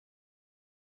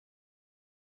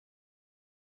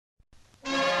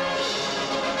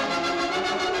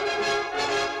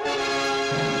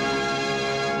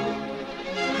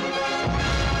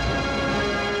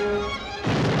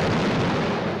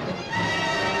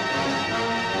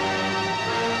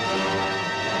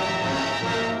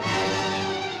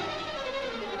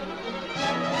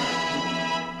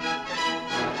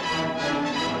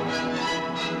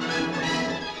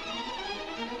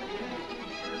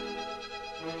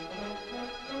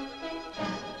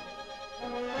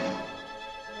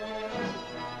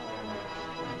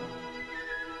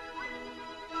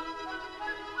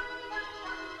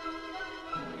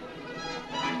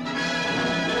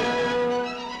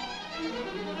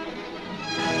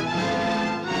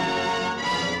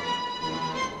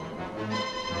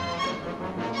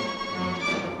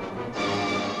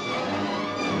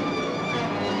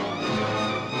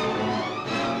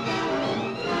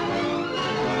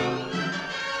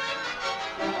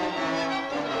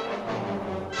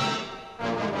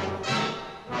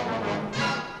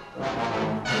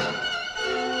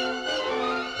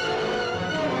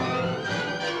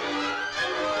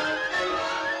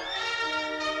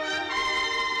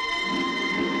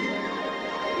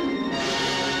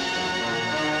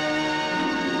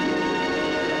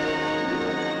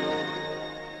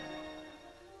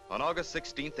August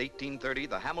 16th, 1830,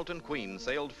 the Hamilton Queen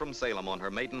sailed from Salem on her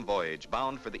maiden voyage,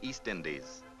 bound for the East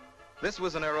Indies. This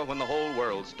was an era when the whole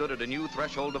world stood at a new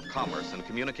threshold of commerce and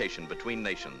communication between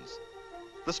nations.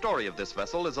 The story of this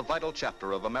vessel is a vital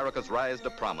chapter of America's rise to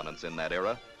prominence in that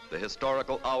era, the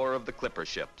historical hour of the clipper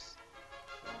ships.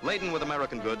 Laden with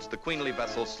American goods, the queenly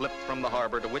vessel slipped from the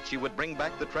harbor to which she would bring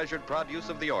back the treasured produce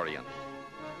of the Orient.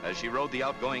 As she rode the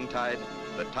outgoing tide,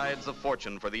 the tides of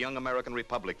fortune for the young American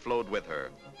Republic flowed with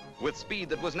her. With speed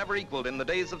that was never equaled in the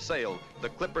days of sail, the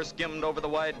clipper skimmed over the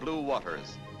wide blue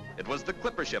waters. It was the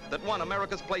clipper ship that won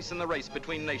America's place in the race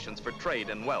between nations for trade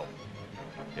and wealth.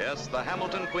 Yes, the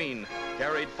Hamilton Queen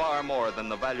carried far more than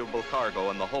the valuable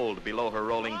cargo in the hold below her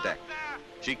rolling deck.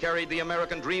 She carried the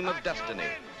American dream of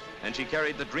destiny, and she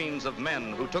carried the dreams of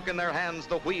men who took in their hands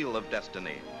the wheel of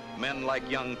destiny, men like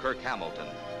young Kirk Hamilton.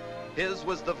 His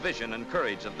was the vision and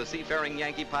courage of the seafaring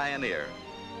Yankee pioneer.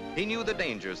 He knew the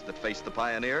dangers that faced the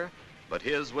pioneer, but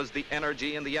his was the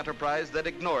energy and the enterprise that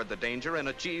ignored the danger and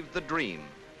achieved the dream.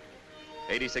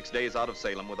 86 days out of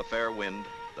Salem with a fair wind,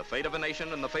 the fate of a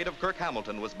nation and the fate of Kirk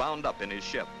Hamilton was bound up in his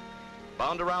ship.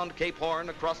 Bound around Cape Horn,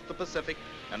 across the Pacific,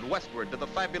 and westward to the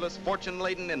fabulous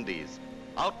fortune-laden Indies,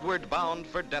 outward bound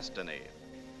for destiny.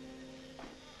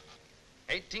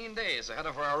 18 days ahead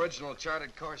of our original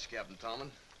charted course, Captain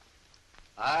Tallman.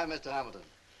 Aye, Mr. Hamilton.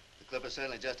 The clipper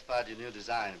certainly justified your new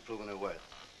design and proven her worth.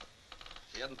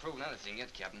 She hasn't proven anything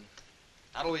yet, Captain.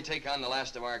 How do we take on the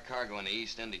last of our cargo in the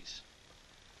East Indies?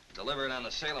 Deliver it on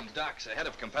the Salem docks ahead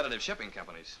of competitive shipping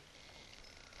companies.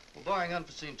 Well, barring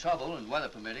unforeseen trouble and weather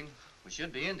permitting, we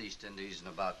should be in the East Indies in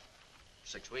about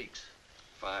 6 weeks.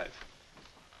 5.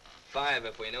 5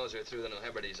 if we nose her through the New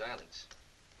Hebrides Islands.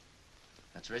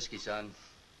 That's risky, son.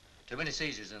 Too many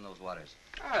seizures in those waters.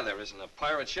 There isn't a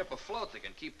pirate ship afloat that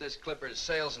can keep this clipper's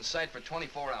sails in sight for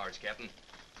 24 hours, Captain.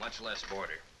 Much less board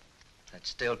her. That's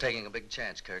still taking a big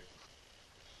chance, Kirk.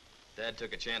 Dad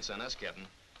took a chance on us, Captain.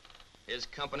 His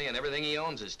company and everything he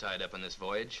owns is tied up in this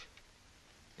voyage.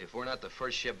 If we're not the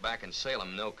first ship back in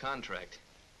Salem, no contract.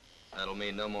 That'll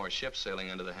mean no more ships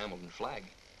sailing under the Hamilton flag.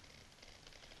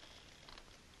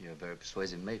 You're a very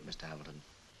persuasive mate, Mr. Hamilton.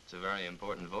 It's a very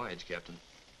important voyage, Captain.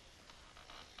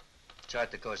 Chart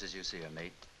the course as you see her,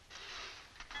 mate.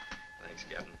 Thanks,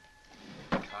 Captain.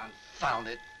 Confound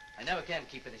it. I never can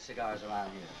keep any cigars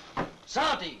around here.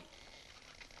 Salty!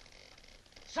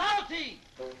 Salty!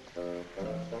 Salty!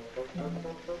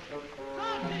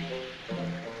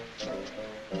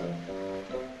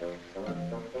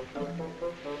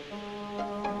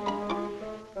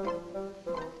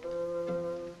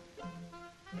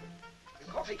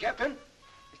 Coffee, Captain?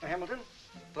 Mr. Hamilton?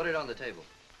 Put it on the table.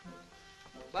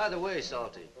 By the way,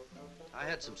 Salty, I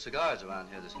had some cigars around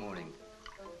here this morning.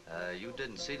 You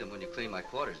didn't see them when you cleaned my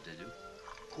quarters, did you?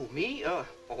 Who, me? Oh,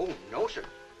 no, sir.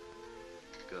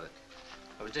 Good.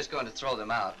 I was just going to throw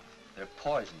them out. They're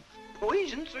poison.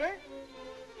 Poison, sir?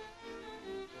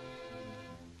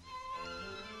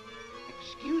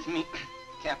 Excuse me,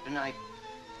 Captain, I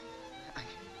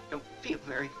don't feel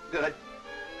very good.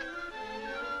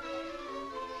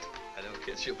 I don't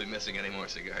guess you'll be missing any more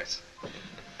cigars.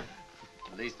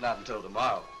 At least not until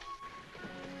tomorrow.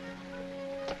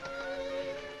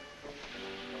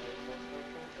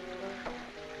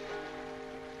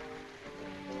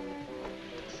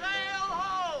 Sail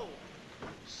ho!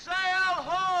 Sail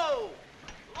ho!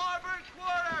 Larboard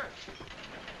quarter!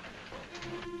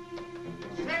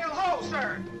 Sail ho,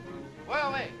 sir!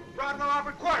 Well, mate. Broad and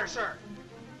larboard quarter, sir.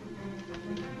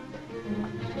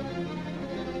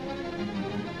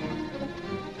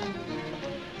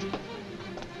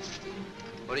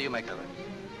 What do you make of it?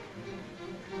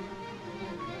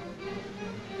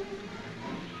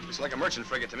 Looks like a merchant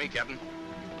frigate to me, Captain.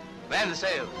 Man the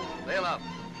sails. Lay 'em up.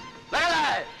 Lay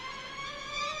alive!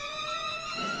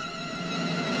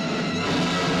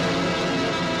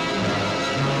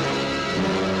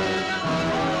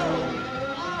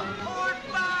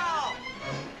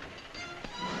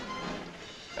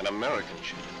 An American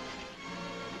ship.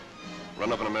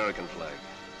 Run up an American flag.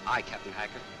 Aye, Captain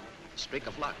Hackett. A streak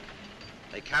of luck.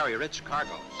 They carry rich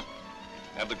cargoes.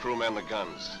 Have the crew man the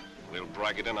guns. We'll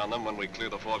brag it in on them when we clear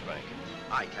the fog bank.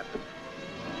 Aye, Captain.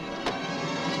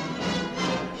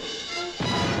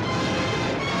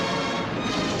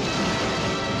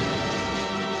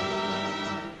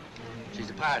 She's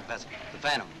a pirate vessel, the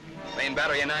Phantom. Main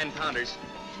battery of 9-pounders.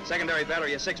 Secondary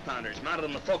battery of 6-pounders, mounted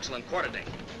on the forecastle and quarterdeck.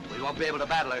 We won't be able to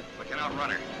battle her. We can outrun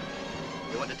her.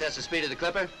 You want to test the speed of the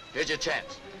clipper? Here's your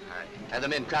chance. Aye. Have the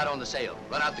men crowd on the sail.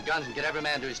 Run out the guns and get every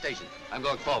man to his station. I'm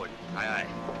going forward. Aye, aye.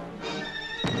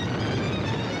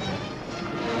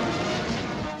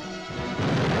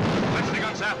 Let's the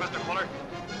guns aft, Mr. Fuller.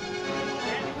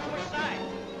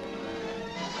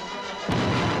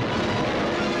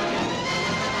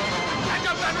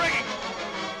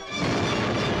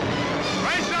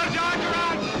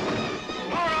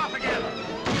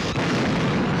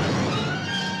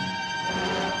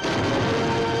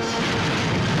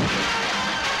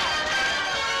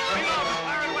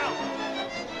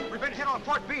 on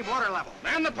port beam, water level.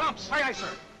 Man the pumps. Aye, aye, sir.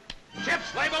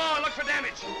 Ships, lay below and look for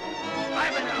damage.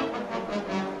 Live it now.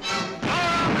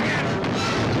 Lower up again.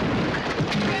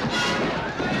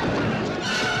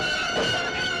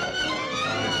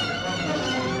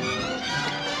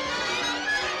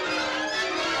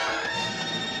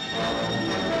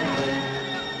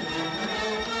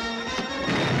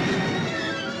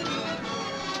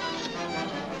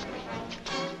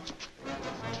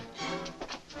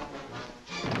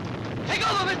 Take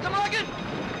over, Mr. Morgan!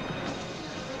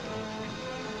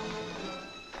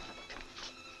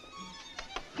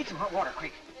 Get some hot water,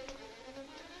 quick.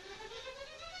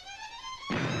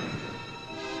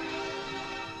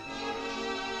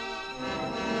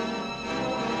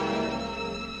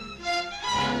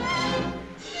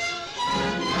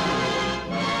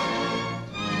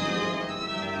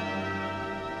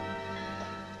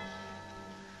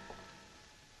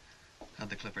 How'd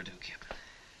the clipper do, Captain?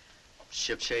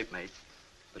 Ship shape, mate.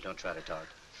 But don't try to talk.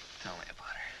 Tell me about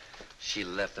her. She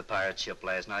left the pirate ship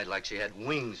last night like she had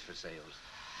wings for sails.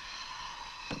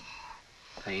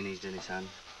 Pain eased any, son?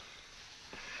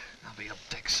 I'll be up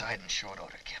deck side in short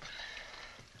order, Captain.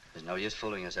 There's no use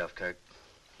fooling yourself, Kirk.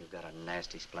 You've got a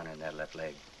nasty splinter in that left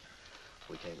leg.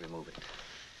 We can't remove it.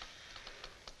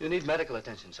 You need medical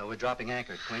attention, so we're dropping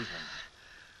anchor at Queensland.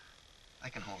 I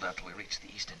can hold out till we reach the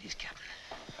East Indies, Captain.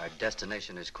 Our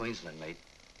destination is Queensland, mate.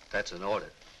 That's an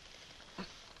order.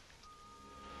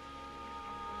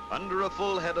 Under a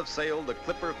full head of sail, the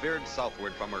clipper veered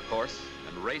southward from her course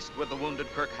and raced with the wounded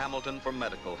Kirk Hamilton for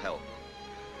medical help.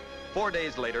 4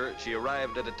 days later, she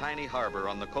arrived at a tiny harbor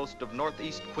on the coast of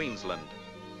northeast Queensland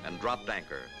and dropped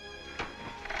anchor.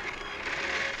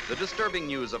 The disturbing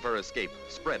news of her escape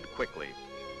spread quickly.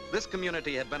 This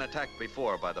community had been attacked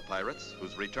before by the pirates,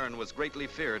 whose return was greatly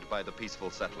feared by the peaceful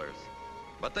settlers.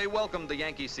 But they welcomed the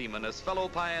Yankee seamen as fellow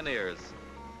pioneers,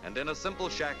 and in a simple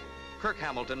shack, Kirk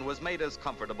Hamilton was made as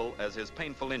comfortable as his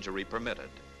painful injury permitted.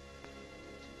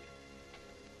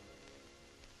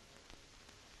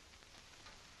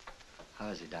 How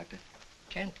is he, Doctor?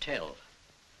 Can't tell.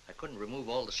 I couldn't remove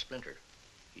all the splinter.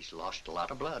 He's lost a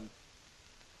lot of blood.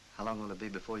 How long will it be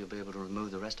before you'll be able to remove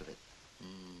the rest of it?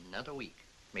 Another week.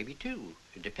 Maybe 2.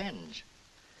 It depends.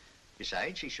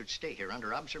 Besides, he should stay here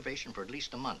under observation for at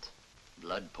least a month.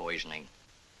 Blood poisoning.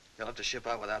 You'll have to ship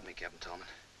out without me, Captain Tallman.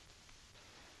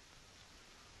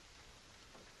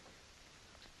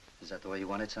 Is that the way you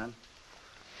want it, son?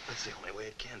 That's the only way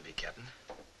it can be, Captain.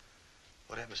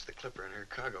 What happens to the clipper and her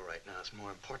cargo right now is more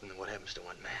important than what happens to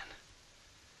one man.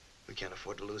 We can't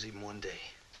afford to lose even one day.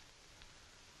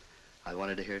 I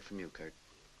wanted to hear it from you, Kirk.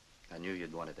 I knew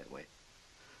you'd want it that way.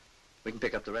 We can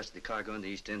pick up the rest of the cargo in the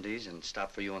East Indies and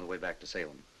stop for you on the way back to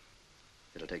Salem.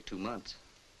 It'll take 2 months.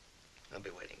 I'll be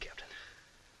waiting, Captain.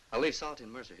 I'll leave Salty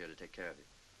and Mercer here to take care of you.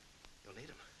 You'll need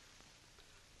him.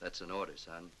 That's an order,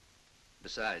 son.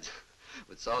 Besides,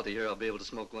 with Salty here, I'll be able to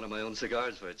smoke one of my own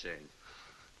cigars for a change.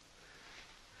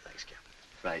 Thanks, Captain.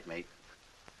 Right, mate.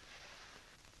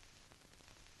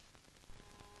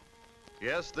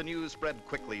 Yes, the news spread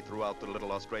quickly throughout the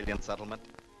little Australian settlement.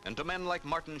 And to men like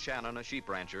Martin Shannon, a sheep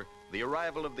rancher, the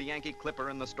arrival of the Yankee clipper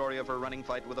and the story of her running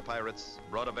fight with the pirates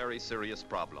brought a very serious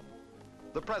problem.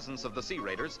 The presence of the sea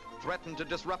raiders threatened to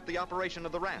disrupt the operation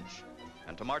of the ranch.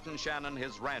 And to Martin Shannon,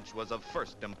 his ranch was of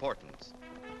first importance.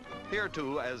 Here,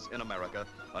 too, as in America,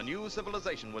 a new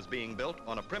civilization was being built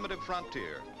on a primitive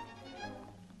frontier.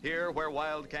 Here, where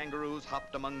wild kangaroos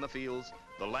hopped among the fields,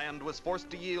 the land was forced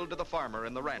to yield to the farmer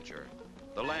and the rancher.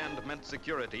 The land meant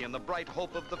security and the bright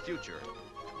hope of the future.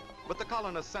 But the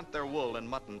colonists sent their wool and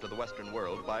mutton to the Western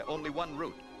world by only one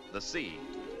route, the sea.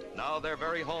 Now their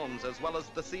very homes, as well as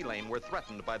the sea lane, were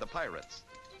threatened by the pirates.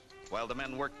 While the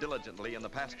men worked diligently in the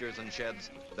pastures and sheds,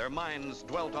 their minds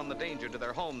dwelt on the danger to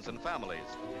their homes and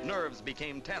families. Nerves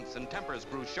became tense and tempers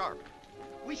grew sharp.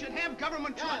 We should have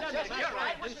government troops.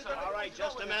 All right,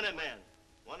 just a minute, man.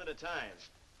 One at a time.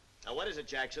 Now, what is it,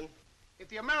 Jackson? If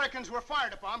the Americans were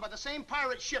fired upon by the same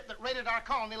pirate ship that raided our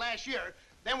colony last year,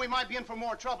 then we might be in for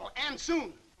more trouble, and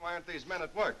soon. Why aren't these men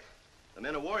at work? The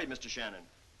men are worried, Mr. Shannon.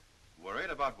 Worried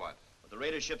about what? But the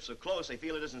raider ship's so close, they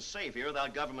feel it isn't safe here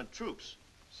without government troops.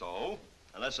 So?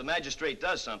 Unless the magistrate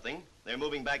does something, they're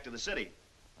moving back to the city.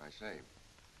 I see.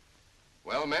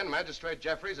 Well, men, Magistrate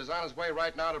Jeffries is on his way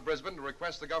right now to Brisbane to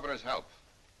request the governor's help.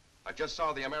 I just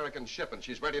saw the American ship and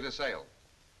she's ready to sail.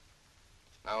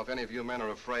 Now, if any of you men are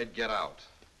afraid, get out.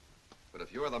 But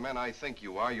if you're the men I think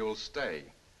you are, you'll stay.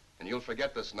 And you'll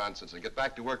forget this nonsense and get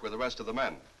back to work with the rest of the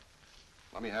men.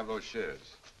 Let me have those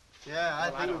shares. Yeah,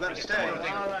 I think we've got to stay.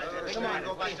 All right, come on,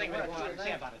 go back.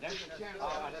 Say about it,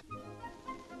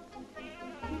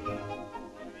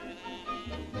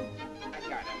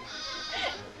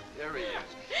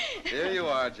 Here you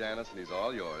are, Janice, and he's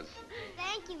all yours.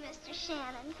 Thank you, Mr.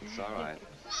 Shannon. It's all right.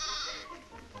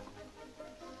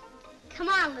 Come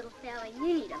on, little fella. You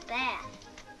need a bath.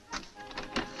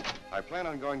 I plan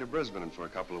on going to Brisbane for a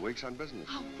couple of weeks on business.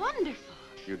 How wonderful.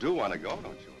 You do want to go, don't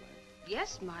you, Elaine?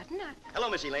 Yes, Martin. Hello,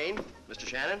 Miss Elaine. Mr.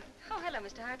 Shannon. Oh, hello,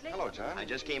 Mr. Hartley. Hello, John. I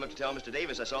just came up to tell Mr.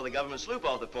 Davis I saw the government sloop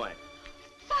off the point.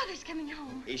 Father's coming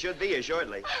home. He should be here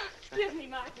shortly. Excuse me,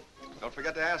 Martin. Don't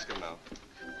forget to ask him now.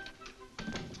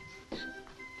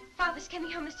 Father's coming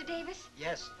home, Mr. Davis.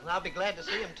 Yes, and I'll be glad to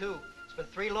see him, too. It's been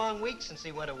 3 long weeks since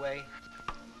he went away.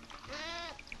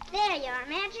 There you are,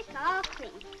 Magic, all clean.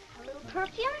 A little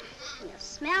perfume, and you'll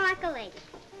smell like a lady.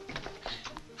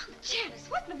 Oh, Janice,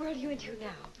 what in the world are you into now?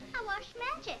 I wash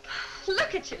Magic.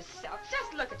 Look at yourself.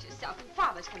 Just look at yourself.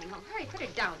 Father's coming home. Hurry, put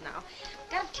her down now.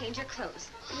 Gotta change your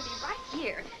clothes. You'll be right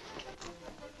here.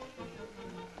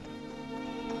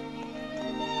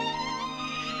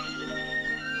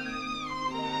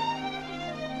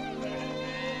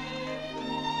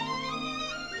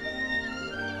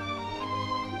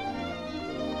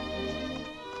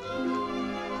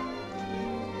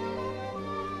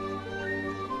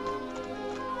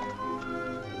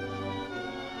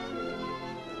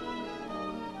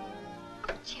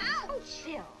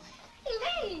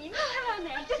 Elaine! Oh, hello,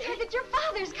 Nancy. I just heard that your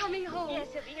father's coming home. Yes,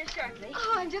 he'll be here shortly.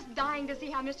 Oh, I'm just dying to see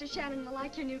how Mr. Shannon will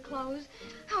like your new clothes.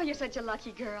 Oh, you're such a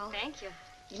lucky girl. Thank you.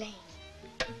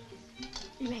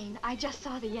 Elaine, I just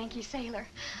saw the Yankee sailor.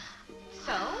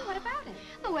 So, what about him?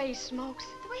 The way he smokes.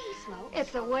 The way he smokes?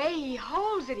 It's the way he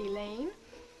holds it, Elaine.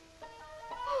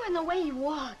 Oh, and the way he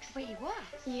walks. The way he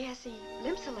walks? Yes, he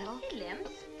limps a little. He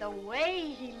limps? The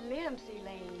way he limps,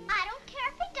 Elaine. I don't care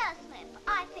if he does limp.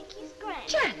 I think he's great.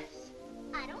 Janice!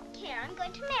 I don't care. I'm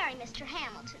going to marry Mr.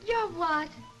 Hamilton. You're what?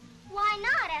 Why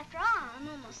not? After all, I'm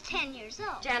almost 10 years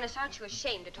old. Janice, aren't you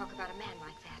ashamed to talk about a man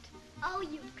like that? Oh,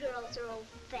 you girls are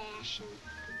old-fashioned.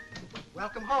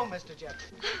 Welcome home, Mr.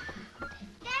 Jeffries.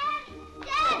 Dad!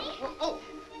 Daddy! Oh,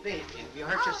 baby, you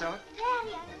hurt yourself?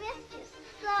 Daddy, I missed you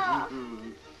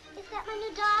so. Is that my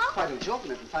new doll? Why don't you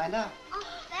open it and find out? Oh,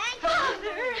 thank you.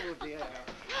 Oh, dear.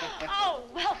 Oh,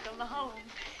 welcome home.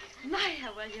 My,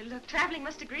 how well you look. Traveling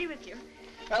must agree with you.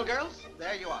 Well, girls,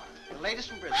 there you are. The latest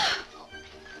from Brisbane.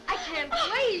 I can't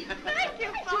believe. Thank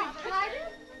you, Father.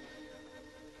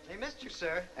 They missed you,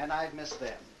 sir, and I've missed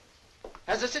them.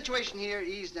 Has the situation here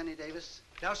eased any, Davis?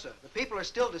 No, sir. The people are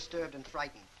still disturbed and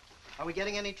frightened. Are we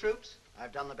getting any troops?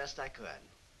 I've done the best I could.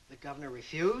 The governor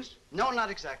refused? No,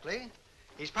 not exactly.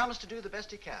 He's promised to do the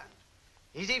best he can.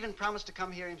 He's even promised to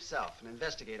come here himself and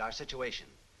investigate our situation.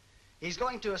 He's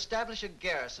going to establish a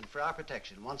garrison for our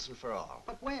protection once and for all.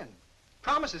 But when?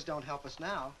 Promises don't help us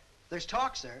now. There's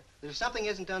talk, sir, that if something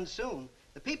isn't done soon,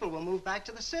 the people will move back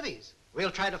to the cities.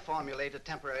 We'll try to formulate a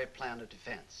temporary plan of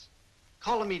defense.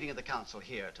 Call a meeting of the council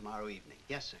here tomorrow evening.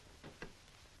 Yes, sir.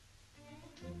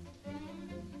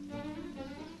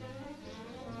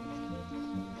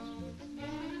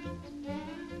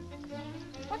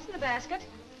 What's in the basket?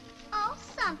 Oh,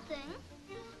 something.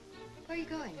 Where are you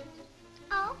going?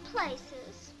 Oh,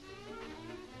 places.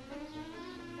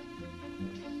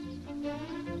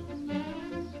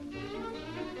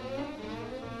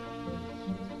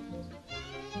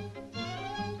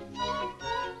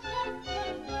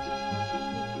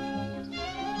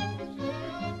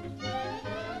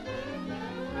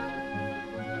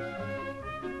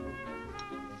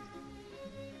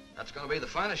 That's going to be the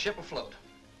finest ship afloat.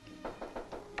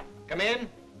 Come in.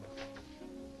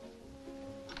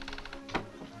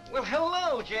 Well,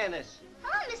 hello, Janice.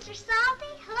 Hello, Mr. Salty.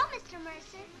 Hello, Mr.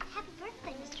 Mercer. Happy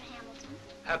birthday, Mr. Hamilton.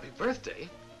 Happy birthday?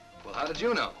 Well, how did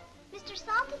you know? Mr.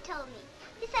 Salty told me.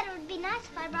 He said it would be nice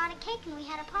if I brought a cake and we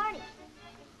had a party.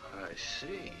 I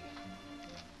see.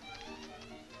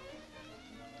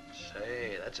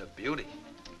 Say, that's a beauty.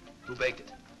 Who baked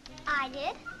it? I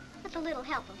did, with a little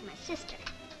help of my sister.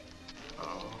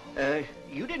 Oh.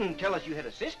 You didn't tell us you had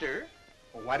a sister.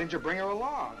 Well, why didn't you bring her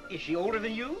along? Is she older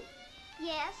than you?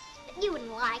 Yes, but you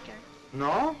wouldn't like her.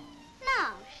 No? No,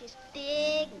 she's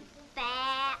big and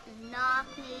fat and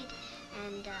knock-kneed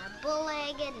and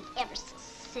bull-legged and ever so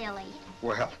silly.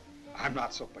 Well, I'm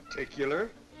not so particular.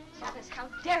 Janice, how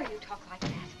dare you talk like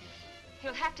that?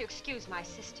 You'll have to excuse my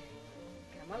sister.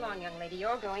 Come along, young lady.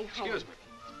 You're going home. Excuse me.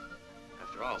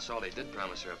 After all, Salty did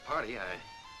promise her a party.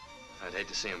 I'd hate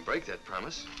to see him break that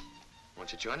promise.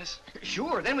 Won't you join us?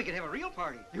 Sure, then we could have a real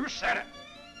party. You said it.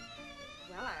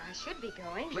 Well, I should be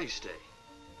going. Please stay.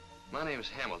 My name's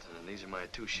Hamilton, and these are my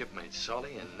 2 shipmates,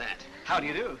 Salty and Nat. How do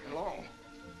you do? Hello.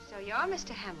 So you're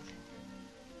Mr. Hamilton.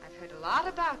 I've heard a lot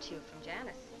about you from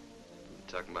Janice.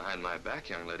 You're talking behind my back,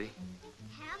 young lady.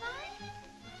 Have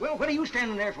I? Well, what are you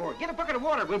standing there for? Get a bucket of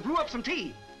water. We'll brew up some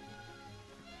tea.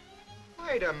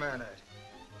 Wait a minute.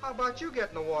 How about you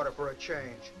getting the water for a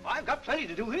change? I've got plenty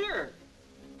to do here.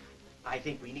 I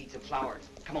think we need some flowers.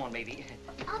 Come on, baby.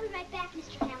 I'll be right back,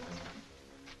 Mr. Hamilton.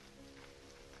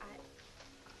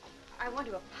 I want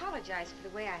to apologize for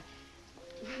the way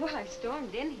I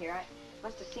stormed in here. I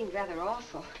must have seemed rather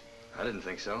awful. I didn't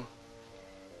think so. On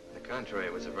the contrary,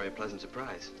 it was a very pleasant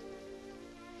surprise.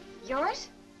 Yours?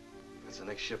 That's the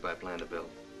next ship I plan to build.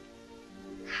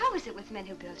 How is it with men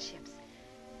who build ships?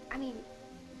 I mean,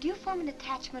 do you form an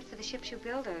attachment for the ships you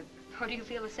build, or do you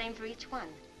feel the same for each one?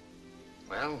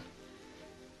 Well,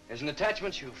 there's an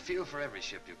attachment you feel for every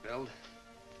ship you build.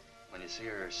 When you see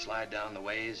her slide down the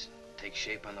ways, take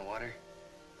shape on the water.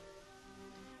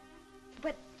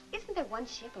 But isn't there one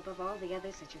ship above all the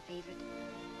others that's your favorite?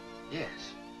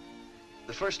 Yes.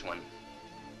 The first one.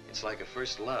 It's like a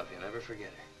first love. You never forget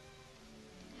her.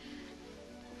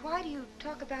 Why do you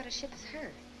talk about a ship as her?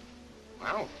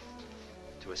 Well,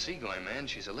 to a seagoing man,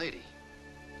 she's a lady.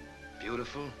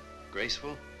 Beautiful,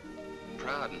 graceful,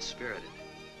 proud and spirited.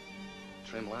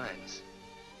 Trim lines.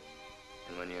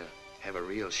 And when you have a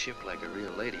real ship like a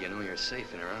real lady, you know you're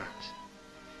safe in her arms.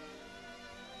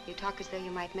 You talk as though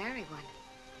you might marry one.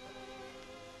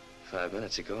 5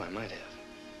 minutes ago, I might have.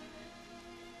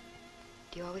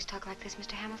 Do you always talk like this,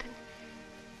 Mr. Hamilton?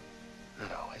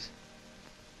 Not always.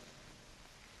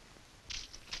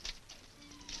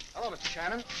 Hello, Mr.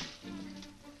 Shannon.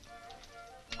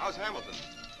 How's Hamilton?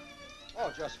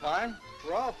 Oh, just fine.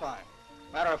 We're all fine.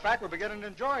 Matter of fact, we're beginning to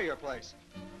enjoy your place.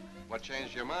 What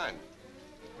changed your mind?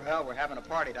 Well, we're having a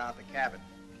party down at the cabin.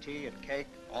 Tea and cake,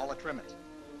 all the trimmings.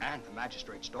 And the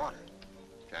magistrate's daughter.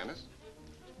 Janice?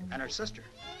 And her sister.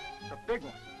 A big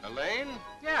one. Elaine?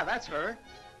 Yeah, that's her.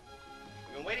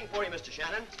 We've been waiting for you, Mr.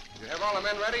 Shannon. You have all the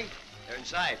men ready? They're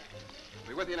inside.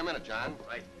 Be with you in a minute, John.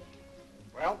 Right.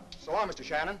 Well, so long, Mr.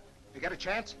 Shannon. If you get a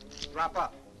chance, drop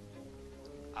up.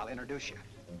 I'll introduce you.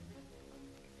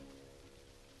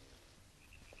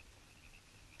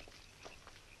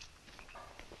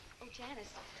 Oh, Janice,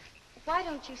 why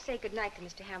don't you say goodnight to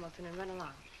Mr. Hamilton and run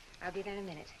along? I'll be there in a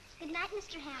minute. Good night,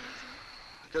 Mr. Hamilton.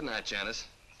 Good night, Janice.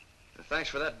 And thanks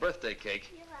for that birthday cake.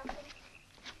 You're welcome.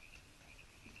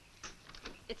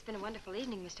 It's been a wonderful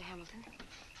evening, Mr. Hamilton.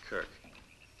 Kirk.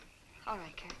 All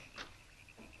right, Kirk.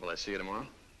 Will I see you tomorrow?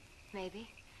 Maybe.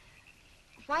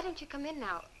 Why don't you come in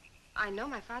now? I know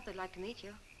my father'd like to meet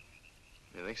you.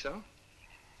 You think so?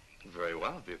 Very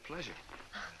well. It'd be a pleasure.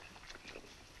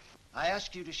 I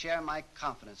ask you to share my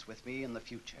confidence with me in the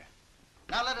future.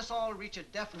 Now let us all reach a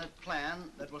definite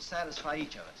plan that will satisfy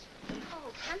each of us.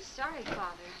 Oh, I'm sorry,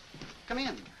 Father. Come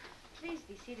in. Please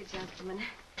be seated, gentlemen.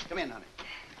 Come in, honey.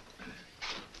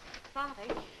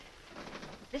 Father,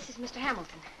 this is Mr.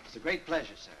 Hamilton. It's a great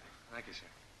pleasure, sir. Thank you, sir.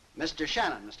 Mr.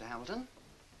 Shannon, Mr. Hamilton.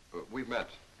 We've met.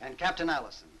 And Captain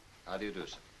Allison. How do you do,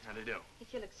 sir? How do you do?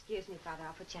 If you'll excuse me, Father,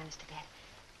 I'll put Janice to bed.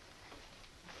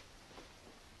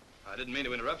 I didn't mean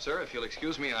to interrupt, sir. If you'll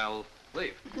excuse me, I'll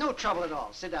leave. No trouble at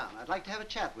all. Sit down. I'd like to have a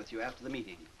chat with you after the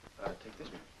meeting. Take this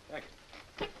one. Thank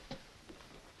you.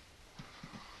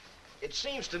 It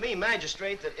seems to me,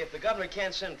 Magistrate, that if the governor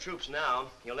can't send troops now,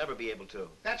 he'll never be able to.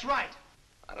 That's right.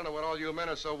 I don't know what all you men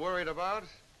are so worried about.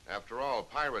 After all,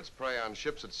 pirates prey on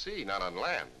ships at sea, not on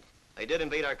land. They did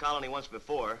invade our colony once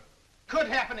before. Could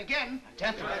happen again.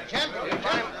 Gentlemen,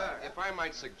 If I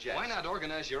might suggest... Why not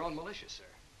organize your own militia, sir?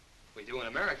 We do in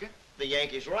America. The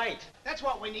Yankees right. That's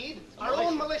what we need. Our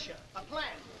own militia. A plan.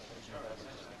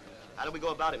 How do we go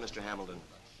about it, Mr. Hamilton?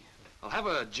 I'll have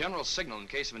a general signal in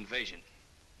case of invasion.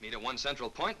 Meet at one central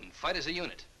point and fight as a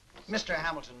unit. Mr.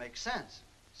 Hamilton makes sense.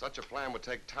 Such a plan would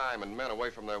take time and men away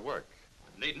from their work.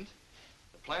 It needn't.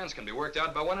 The plans can be worked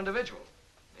out by one individual.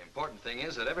 The important thing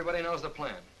is that everybody knows the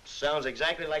plan. Sounds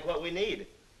exactly like what we need.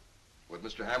 Would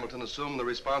Mr. Hamilton assume the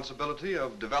responsibility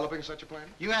of developing such a plan?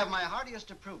 You have my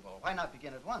heartiest approval. Why not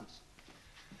begin at once?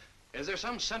 Is there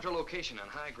some central location on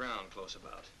high ground close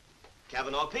about?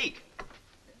 Kavanaugh Peak.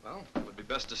 Well, it would be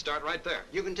best to start right there.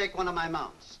 You can take one of my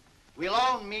mounts. We'll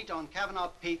all meet on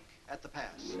Kavanaugh Peak at the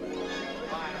pass.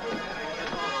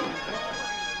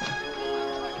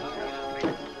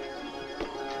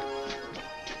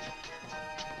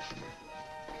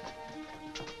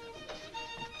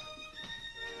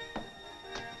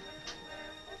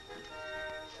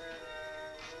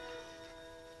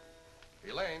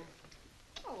 Elaine?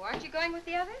 Oh, aren't you going with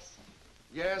the others?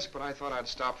 Yes, but I thought I'd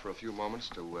stop for a few moments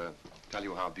to tell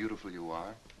you how beautiful you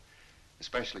are.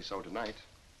 Especially so tonight.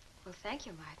 Well, thank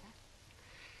you, Martin.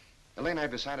 Elaine,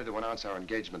 I've decided to announce our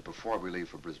engagement before we leave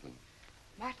for Brisbane.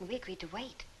 Martin, we agreed to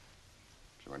wait.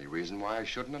 Is there any reason why I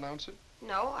shouldn't announce it?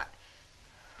 No,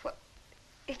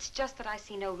 It's just that I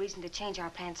see no reason to change our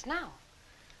plans now.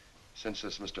 Since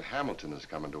this Mr. Hamilton has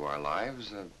come into our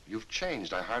lives, you've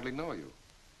changed. I hardly know you.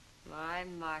 My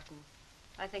Martin,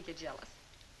 I think you're jealous.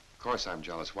 Of course I'm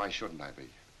jealous. Why shouldn't I be?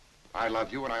 I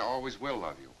love you, and I always will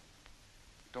love you.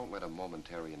 Don't let a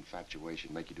momentary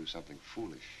infatuation make you do something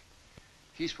foolish.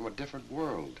 He's from a different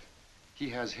world. He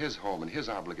has his home and his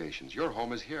obligations. Your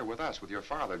home is here with us, with your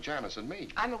father, Janice, and me.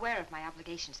 I'm aware of my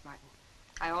obligations, Martin.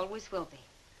 I always will be.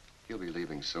 He'll be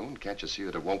leaving soon. Can't you see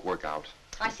that it won't work out?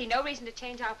 I see no reason to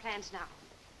change our plans now.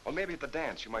 Well, maybe at the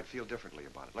dance you might feel differently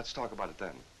about it. Let's talk about it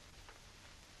then.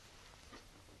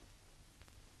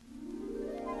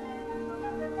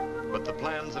 But the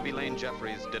plans of Elaine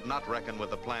Jeffries did not reckon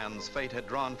with the plans fate had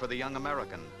drawn for the young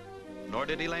American. Nor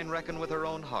did Elaine reckon with her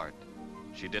own heart.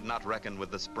 She did not reckon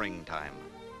with the springtime.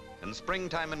 And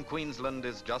springtime in Queensland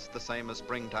is just the same as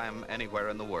springtime anywhere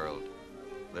in the world.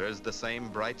 There is the same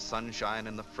bright sunshine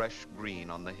and the fresh green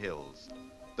on the hills.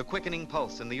 The quickening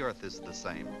pulse in the earth is the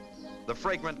same. The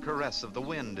fragrant caress of the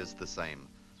wind is the same.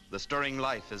 The stirring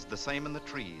life is the same in the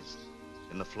trees,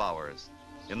 in the flowers,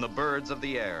 in the birds of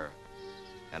the air.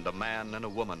 And a man and a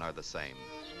woman are the same.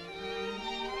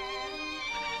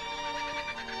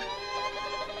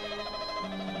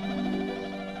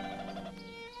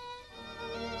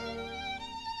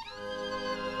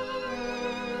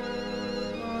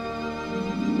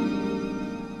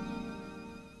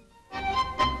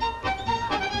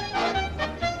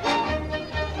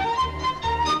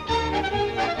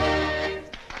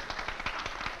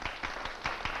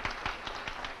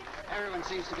 Everyone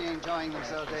seems to be enjoying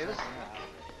themselves, Davis.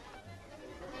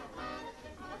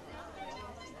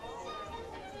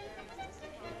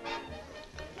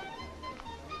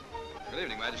 Good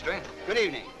evening, Magistrate. Good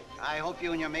evening. I hope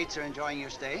you and your mates are enjoying your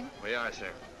stay. We are, sir.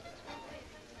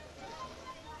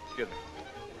 Excuse me.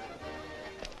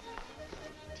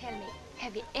 Tell me,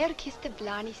 have you ever kissed a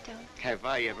Blarney Stone? Have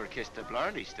I ever kissed a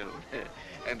Blarney Stone?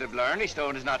 And the Blarney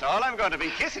Stone is not all I'm going to be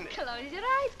kissing. Close your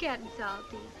eyes, getting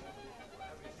salty.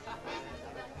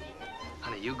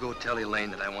 Honey, you go tell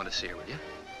Elaine that I want to see her, will you?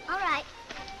 All right.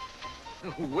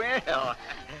 Well.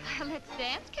 Let's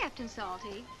dance, Captain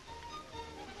Salty.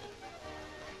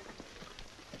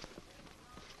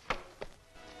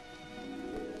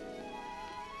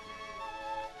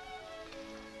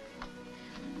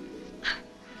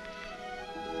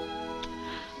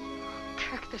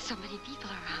 Kirk, there's so many people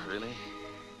around. Really?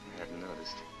 I hadn't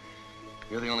noticed.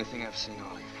 You're the only thing I've seen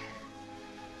all evening.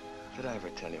 Did I ever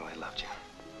tell you I loved you?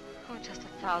 Oh, just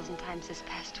 1,000 times this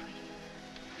past week.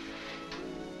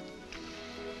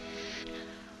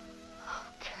 Oh,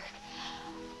 Kirk.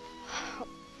 Oh,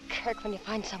 Kirk, when you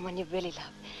find someone you really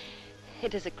love,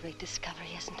 it is a great discovery,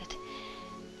 isn't it?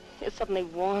 It's suddenly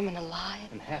warm and alive.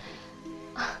 And happy.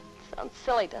 Oh, it sounds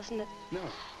silly, doesn't it? No.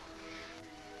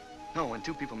 No, when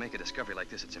two people make a discovery like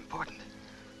this, it's important.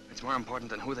 It's more important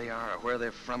than who they are or where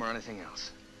they're from or anything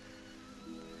else.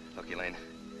 Look, Elaine,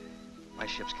 my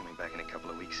ship's coming back in a couple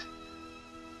of weeks.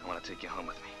 I want to take you home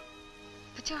with me.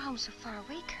 But your home's so far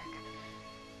away, Kirk.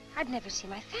 I'd never see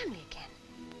my family again.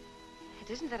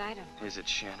 It isn't that I don't... Is it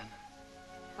Shannon?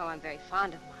 Oh, I'm very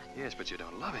fond of Martin. Yes, but you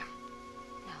don't love him.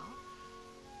 No.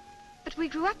 But we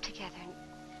grew up together,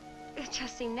 and it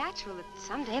just seemed natural that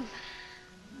someday...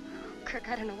 Oh, Kirk,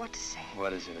 I don't know what to say.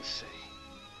 What is it to say?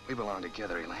 We belong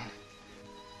together, Elaine.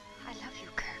 I love you,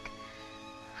 Kirk.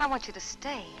 I want you to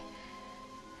stay.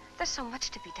 There's so much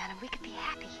to be done, and we could be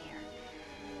happy here.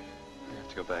 I have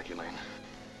to go back, Elaine.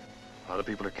 A lot of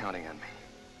people are counting on me.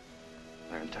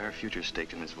 Their entire future's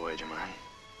staked in this voyage of mine.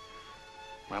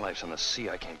 My life's on the sea.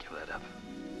 I can't give that up.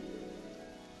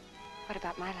 What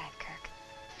about my life, Kirk?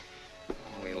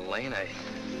 Oh, Elaine,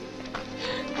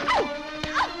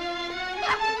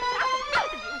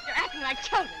 You're acting like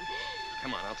children.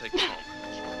 Come on, I'll take you home.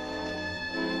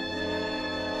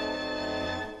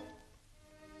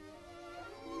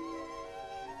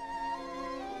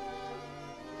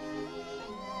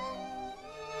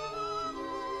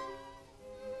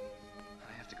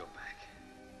 I have to go back.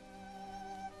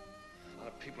 A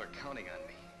lot of people are counting on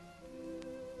me.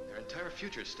 Their entire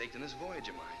future's staked in this voyage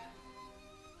of mine.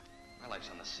 My life's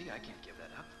on the sea. I can't give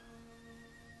that up.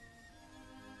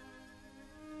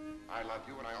 I love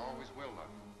you, and I always will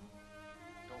love you.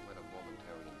 Don't let a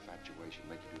momentary infatuation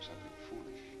make you do something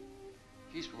foolish.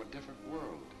 He's from a different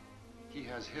world. He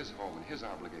has his home and his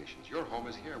obligations. Your home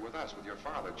is here with us, with your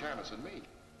father, Janice, and me.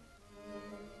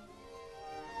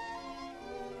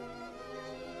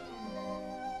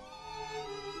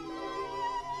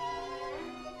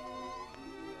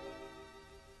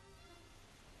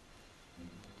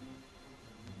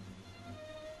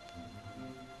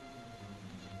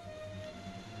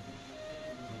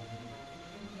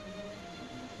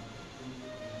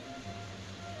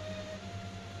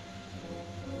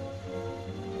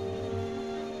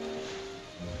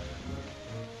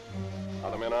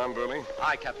 Other men armed, Burley?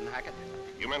 Aye, Captain Hackett.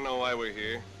 You men know why we're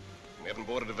here. We haven't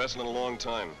boarded a vessel in a long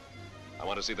time. I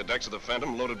want to see the decks of the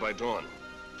Phantom loaded by dawn.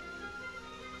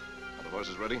 Are the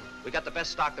horses ready? We got the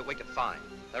best stock that we could find.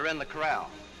 They're in the corral.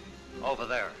 Over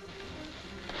there.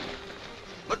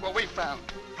 Look what we found.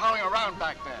 Prowling around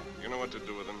back there. You know what to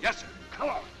do with them? Yes, sir. Come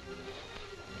on.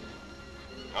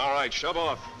 All right, shove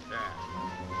off.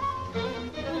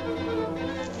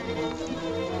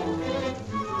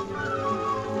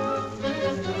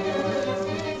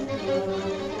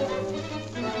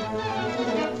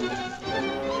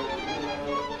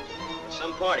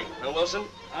 Some party, huh, Wilson?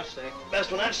 I'll stay.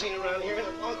 Best one I've seen around here in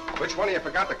a long... Which one of you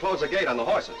forgot to close the gate on the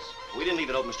horses? We didn't leave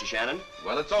it open, Mr. Shannon.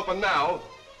 Well, it's open now,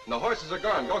 and the horses are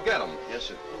gone. Go get them. Yes,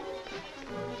 sir.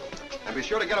 And be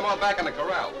sure to get them all back in the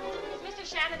corral. Is Mr.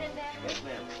 Shannon in there? Yes,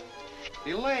 ma'am.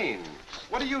 Elaine,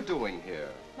 what are you doing here?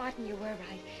 Martin, you were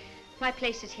right. My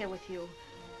place is here with you.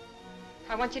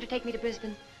 I want you to take me to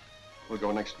Brisbane. We'll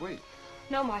go next week.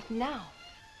 No, Martin, now.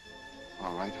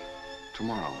 All right,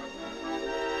 tomorrow.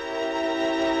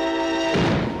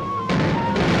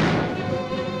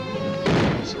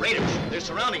 It's the raiders. They're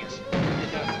surrounding us.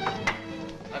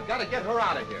 I've got to get her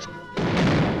out of here.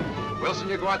 Wilson,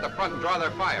 you go out the front and draw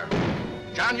their fire.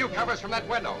 John, you cover us from that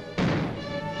window.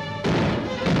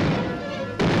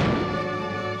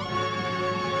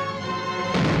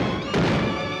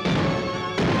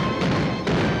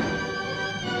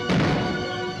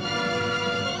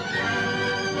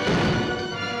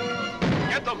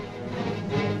 Get them!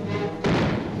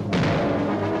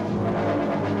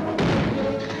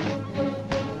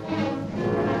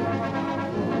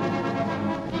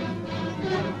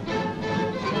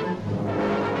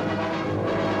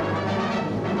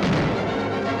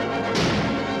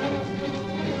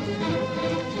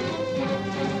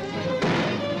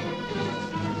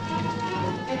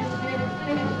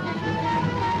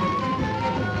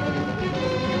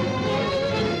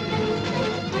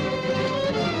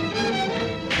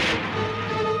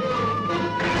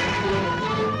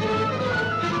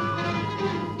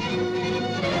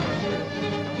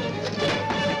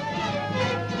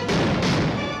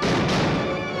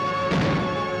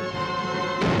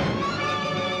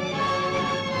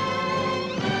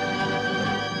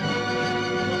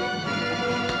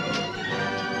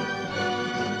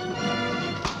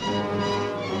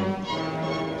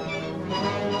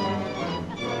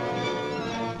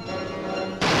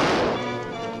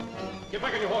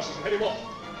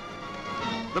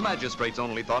 The magistrate's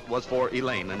only thought was for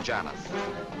Elaine and Janice.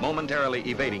 Momentarily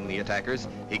evading the attackers,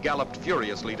 he galloped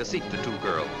furiously to seek the two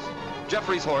girls.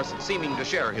 Jeffries' horse, seeming to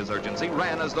share his urgency,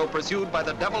 ran as though pursued by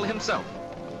the devil himself.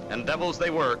 And devils they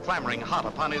were, clamoring hot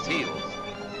upon his heels.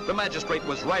 The magistrate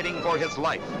was riding for his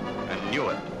life and knew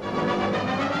it.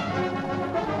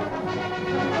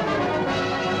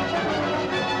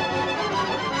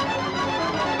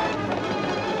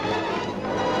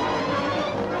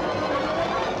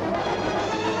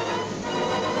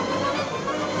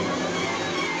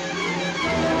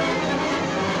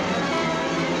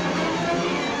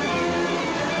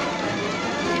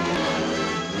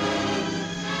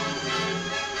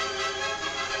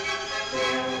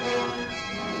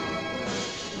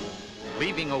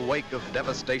 Leaving a wake of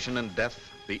devastation and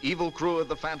death, the evil crew of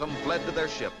the Phantom fled to their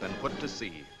ship and put to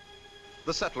sea.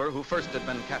 The settler, who first had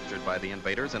been captured by the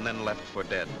invaders and then left for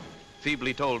dead,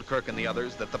 feebly told Kirk and the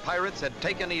others that the pirates had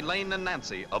taken Elaine and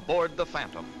Nancy aboard the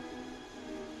Phantom.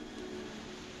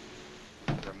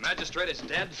 The magistrate is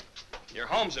dead. Your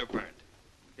homes are burned.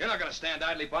 You're not going to stand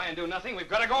idly by and do nothing. We've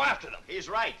got to go after them. He's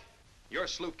right. Your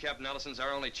sloop, Captain Ellison's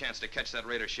our only chance to catch that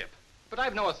raider ship. But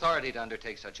I've no authority to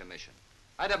undertake such a mission.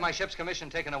 I'd have my ship's commission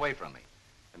taken away from me.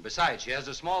 And besides, she has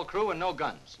a small crew and no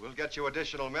guns. We'll get you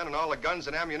additional men and all the guns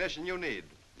and ammunition you need.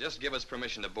 Just give us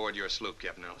permission to board your sloop,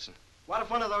 Captain Ellison. What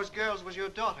if one of those girls was your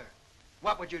daughter?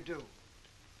 What would you do?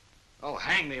 Oh,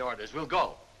 hang the orders. We'll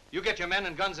go. You get your men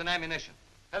and guns and ammunition.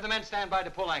 Have the men stand by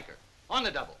to pull anchor. On the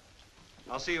double.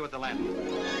 I'll see you at the landing.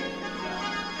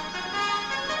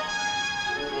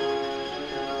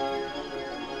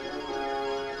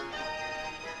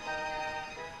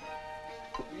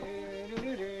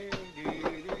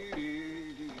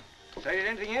 Say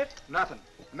anything yet? Nothing.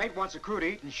 The mate wants the crew to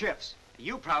eat in shifts.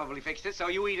 You probably fixed it so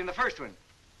you eat in the first one.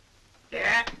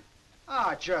 Yeah?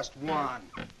 Ah, just one.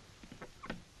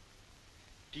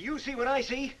 Do you see what I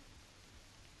see?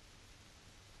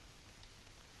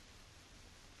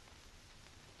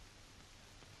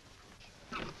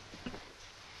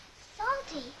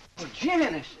 Salty. Oh,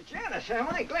 Janice, am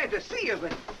I glad to see you,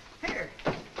 but here.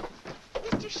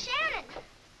 Mr. Shannon.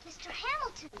 Mr.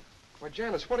 Hamilton. Why,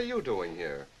 Janice, what are you doing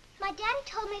here? My daddy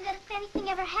told me that if anything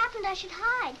ever happened, I should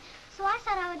hide. So I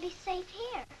thought I would be safe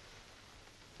here.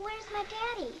 Where's my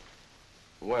daddy?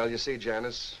 Well, you see,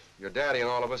 Janice, your daddy and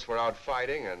all of us were out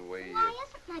fighting, and we... Why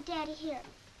isn't my daddy here?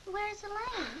 Where's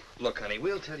Elaine? Look, honey,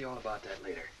 we'll tell you all about that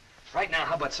later. Right now,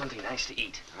 how about something nice to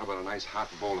eat? How about a nice hot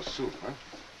bowl of soup, huh?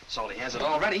 Salty has it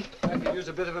all ready. I could use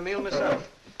a bit of a meal myself.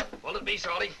 What'll it be,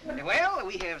 Salty? Well,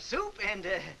 we have soup and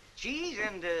cheese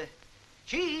and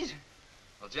cheese.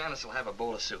 Well, Janice will have a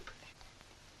bowl of soup.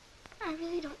 I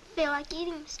really don't feel like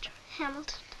eating, Mr.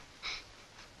 Hamilton.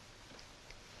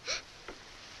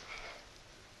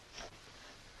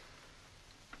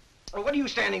 Well, what are you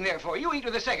standing there for? You eat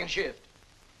with the second shift.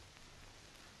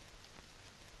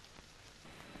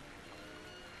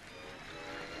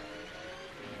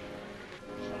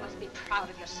 You must be proud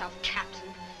of yourself,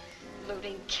 Captain.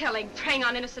 Looting, killing, preying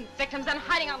on innocent victims, and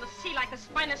hiding on the sea like the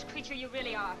spineless creature you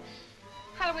really are.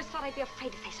 I always thought I'd be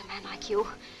afraid to face a man like you.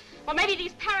 Well, maybe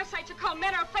these parasites you call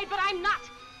men are afraid, but I'm not.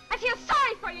 I feel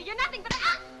sorry for you. You're nothing but a...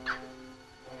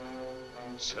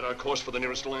 Set our course for the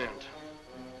nearest land.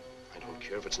 I don't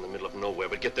care if it's in the middle of nowhere,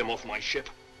 but get them off my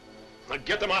ship. Now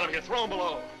get them out of here. Throw them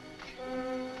below.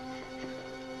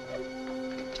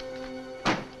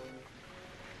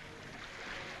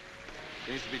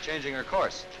 Seems to be changing her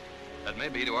course. That may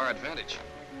be to our advantage.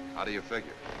 How do you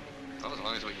figure? Well, as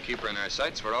long as we can keep her in our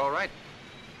sights, we're all right.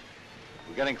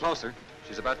 We're getting closer.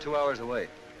 She's about 2 hours away.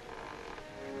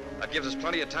 That gives us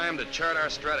plenty of time to chart our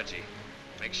strategy.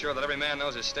 Make sure that every man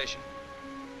knows his station.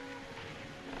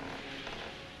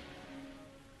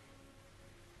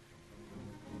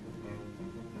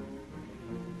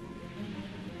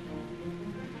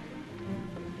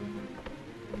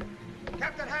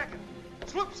 Captain Hackett,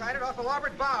 sloop sighted off the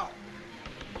larboard bow.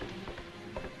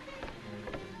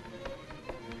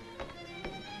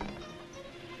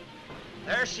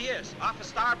 There she is, off the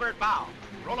starboard bow.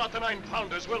 Roll out the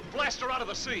 9-pounders. We'll blast her out of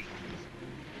the sea.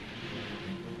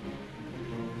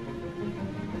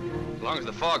 As long as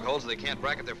the fog holds, they can't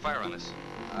bracket their fire on us.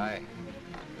 Aye.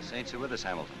 The Saints are with us,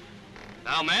 Hamilton.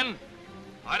 Now, men,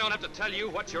 I don't have to tell you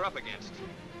what you're up against.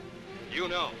 You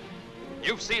know.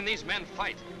 You've seen these men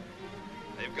fight.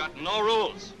 They've got no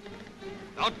rules.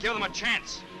 Don't give them a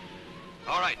chance.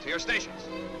 All right, to your stations.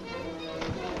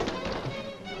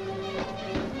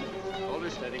 Hold her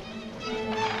steady.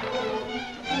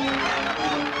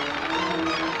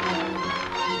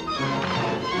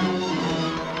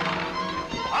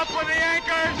 Up with the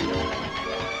anchors!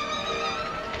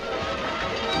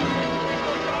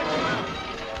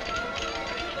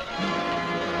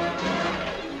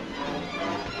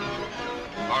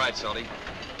 All right, Salty.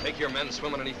 Take your men,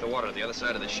 swim underneath the water to the other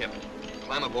side of the ship.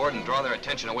 Climb aboard and draw their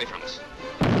attention away from us.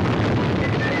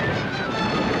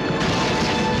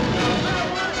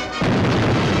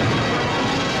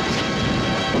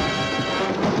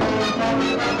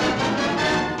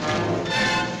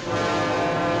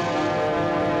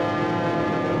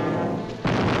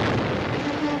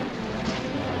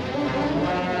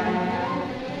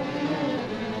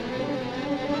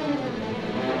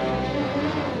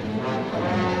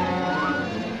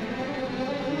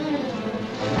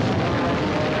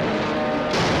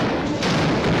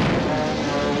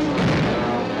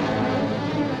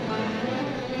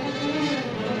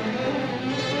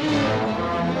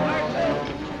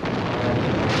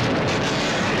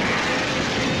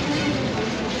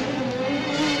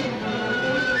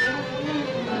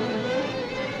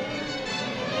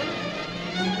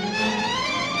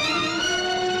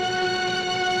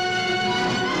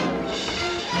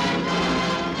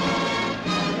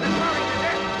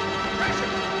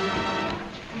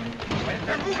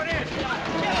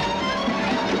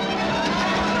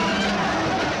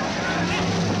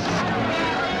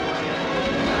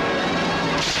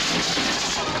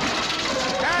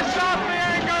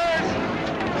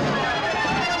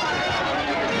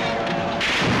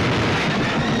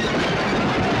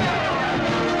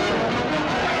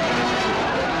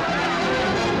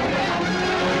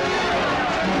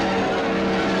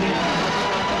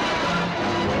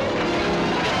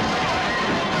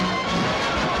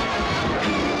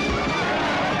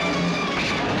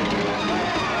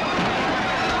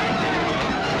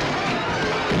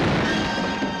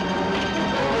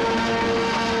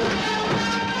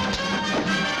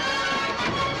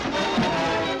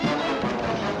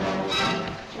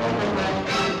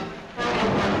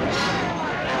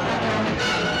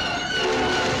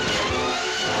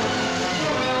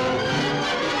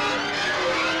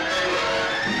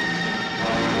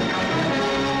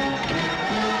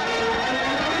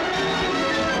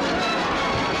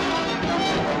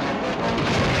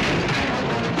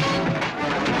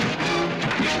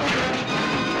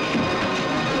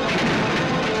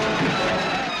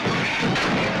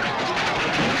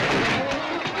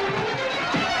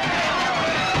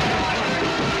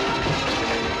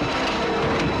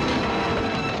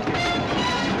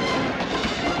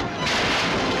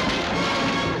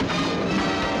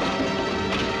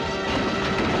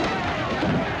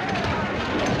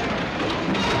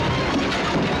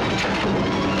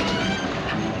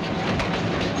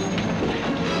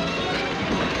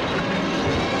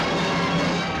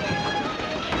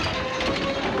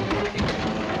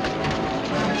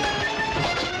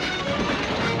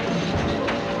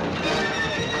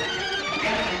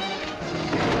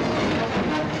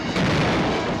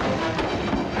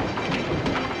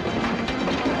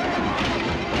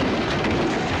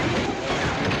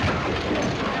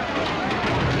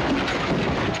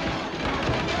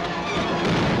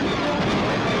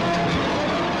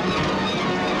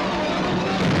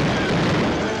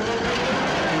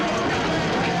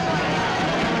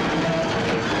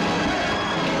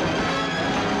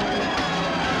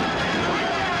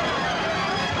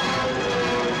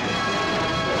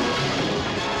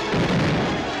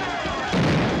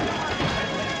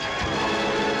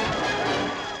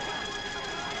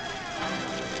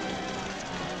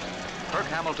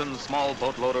 Hamilton's small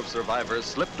boatload of survivors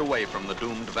slipped away from the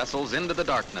doomed vessels into the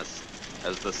darkness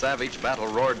as the savage battle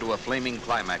roared to a flaming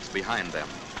climax behind them.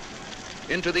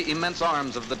 Into the immense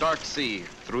arms of the dark sea,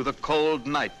 through the cold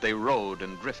night they rowed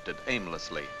and drifted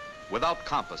aimlessly, without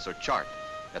compass or chart,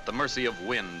 at the mercy of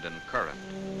wind and current.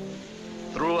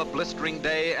 Through a blistering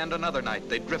day and another night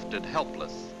they drifted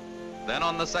helpless. Then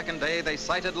on the second day they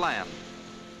sighted land.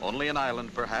 Only an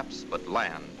island perhaps, but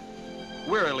land.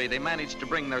 Wearily they managed to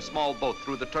bring their small boat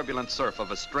through the turbulent surf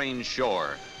of a strange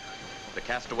shore. The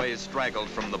castaways straggled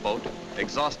from the boat,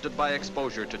 exhausted by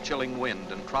exposure to chilling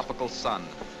wind and tropical sun,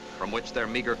 from which their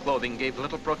meager clothing gave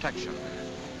little protection.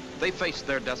 They faced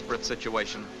their desperate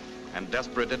situation, and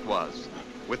desperate it was.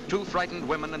 With 2 frightened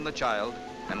women and the child,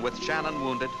 and with Shannon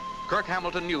wounded, Kirk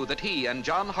Hamilton knew that he and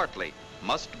John Hartley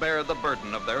must bear the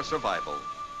burden of their survival.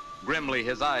 Grimly,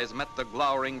 his eyes met the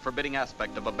glowering, forbidding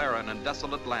aspect of a barren and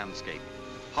desolate landscape.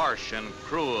 Harsh and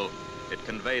cruel, it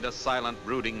conveyed a silent,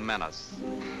 brooding menace.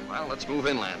 Well, let's move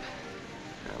inland.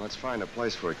 Yeah, let's find a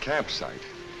place for a campsite.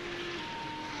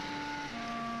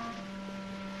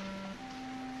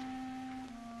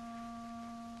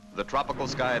 The tropical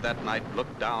sky that night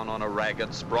looked down on a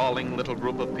ragged, sprawling little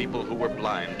group of people who were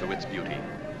blind to its beauty.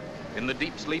 In the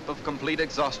deep sleep of complete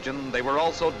exhaustion, they were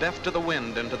also deaf to the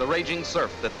wind and to the raging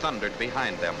surf that thundered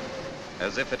behind them,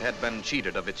 as if it had been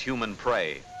cheated of its human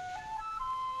prey.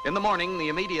 In the morning, the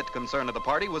immediate concern of the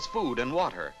party was food and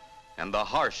water, and the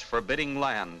harsh, forbidding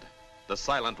land. The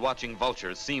silent, watching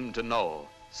vultures seemed to know,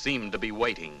 seemed to be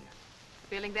waiting.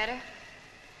 Feeling better?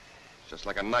 Just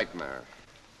like a nightmare.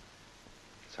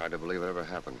 It's hard to believe it ever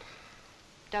happened.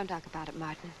 Don't talk about it,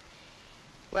 Martin.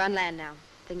 We're on land now.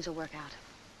 Things will work out.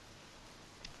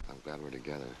 I'm glad we're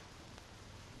together.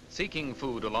 Seeking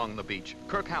food along the beach,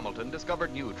 Kirk Hamilton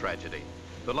discovered new tragedy.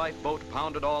 The lifeboat,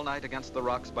 pounded all night against the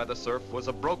rocks by the surf, was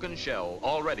a broken shell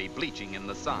already bleaching in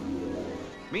the sun.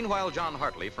 Meanwhile, John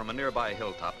Hartley, from a nearby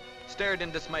hilltop, stared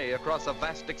in dismay across a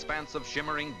vast expanse of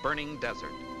shimmering, burning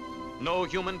desert. No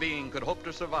human being could hope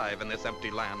to survive in this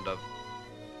empty land of...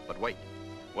 But wait,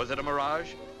 was it a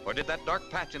mirage? Or did that dark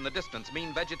patch in the distance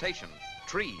mean vegetation,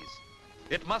 trees?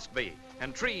 It must be,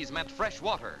 and trees meant fresh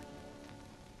water.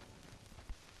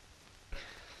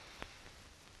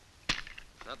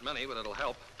 Not many, but it'll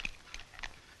help.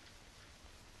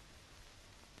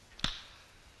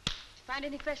 Find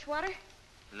any fresh water?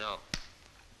 No.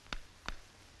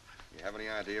 You have any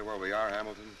idea where we are,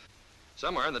 Hamilton?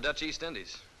 Somewhere in the Dutch East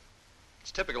Indies.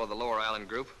 It's typical of the lower island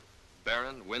group.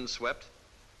 Barren, windswept,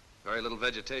 very little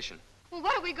vegetation. Well,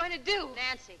 what are we going to do?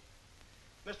 Nancy.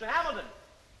 Mr. Hamilton!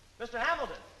 Mr.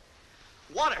 Hamilton!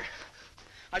 Water!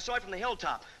 I saw it from the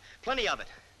hilltop. Plenty of it.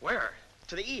 Where?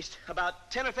 To the east, about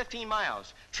 10 or 15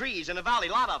 miles. Trees in a valley,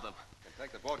 lot of them. You can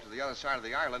take the boat to the other side of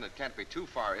the island. It can't be too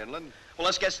far inland. Well,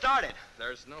 let's get started.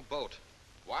 There's no boat.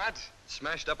 What?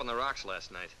 Smashed up on the rocks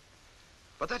last night.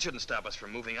 But that shouldn't stop us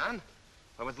from moving on.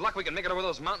 Well, with luck, we can make it over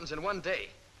those mountains in one day.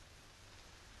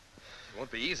 It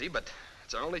won't be easy, but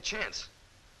it's our only chance.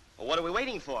 Well, what are we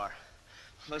waiting for?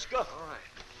 Let's go. All right.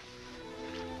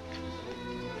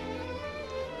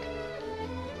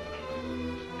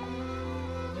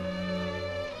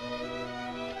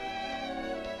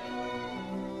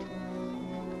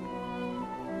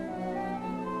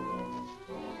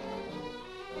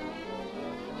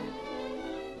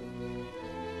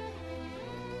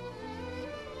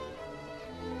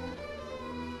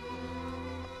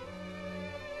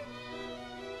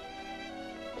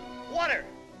 Water!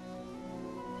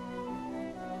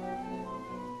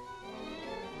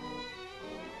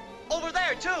 Over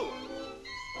there, too!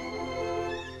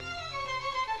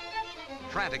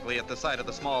 Frantically at the sight of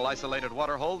the small, isolated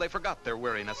waterhole, they forgot their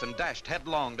weariness and dashed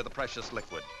headlong to the precious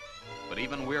liquid. But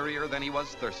even wearier than he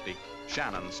was thirsty,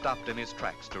 Shannon stopped in his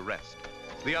tracks to rest.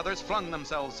 The others flung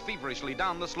themselves feverishly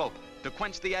down the slope to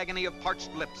quench the agony of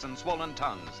parched lips and swollen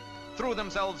tongues, threw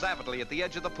themselves avidly at the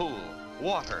edge of the pool.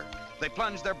 Water! They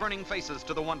plunged their burning faces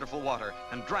to the wonderful water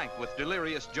and drank with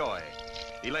delirious joy.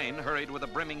 Elaine hurried with a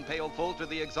brimming pailful to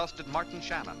the exhausted Martin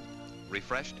Shannon.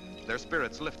 Refreshed, their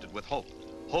spirits lifted with hope.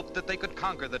 Hope that they could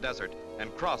conquer the desert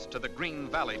and cross to the green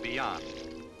valley beyond.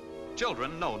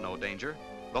 Children know no danger.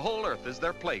 The whole earth is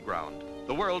their playground,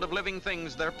 the world of living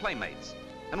things their playmates.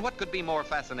 And what could be more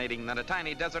fascinating than a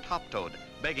tiny desert hop-toad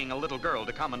begging a little girl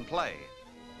to come and play?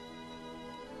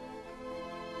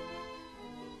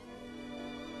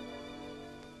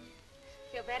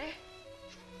 Feel better?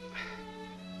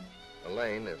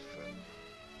 Elaine, if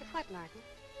what, Martin?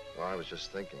 well, I was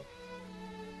just thinking.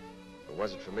 If it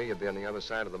wasn't for me, you'd be on the other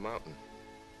side of the mountain.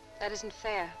 That isn't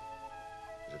fair.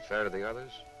 Is it fair to the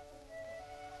others?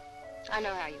 I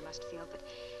know how you must feel, but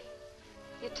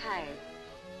you're tired.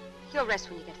 You'll rest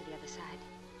when you get to the other side.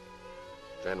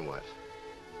 Then what?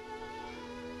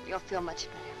 You'll feel much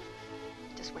better.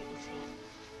 Just wait and see.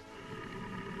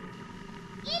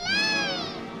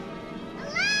 Elaine!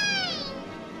 Elaine!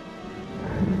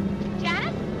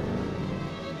 Janice?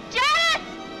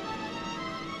 Janice!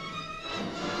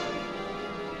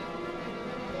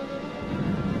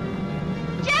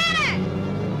 Janice! Janice!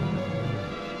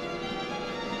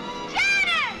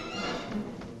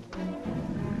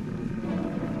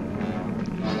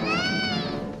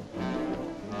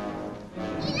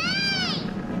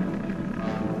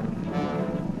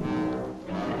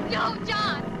 No,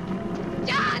 John!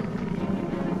 John!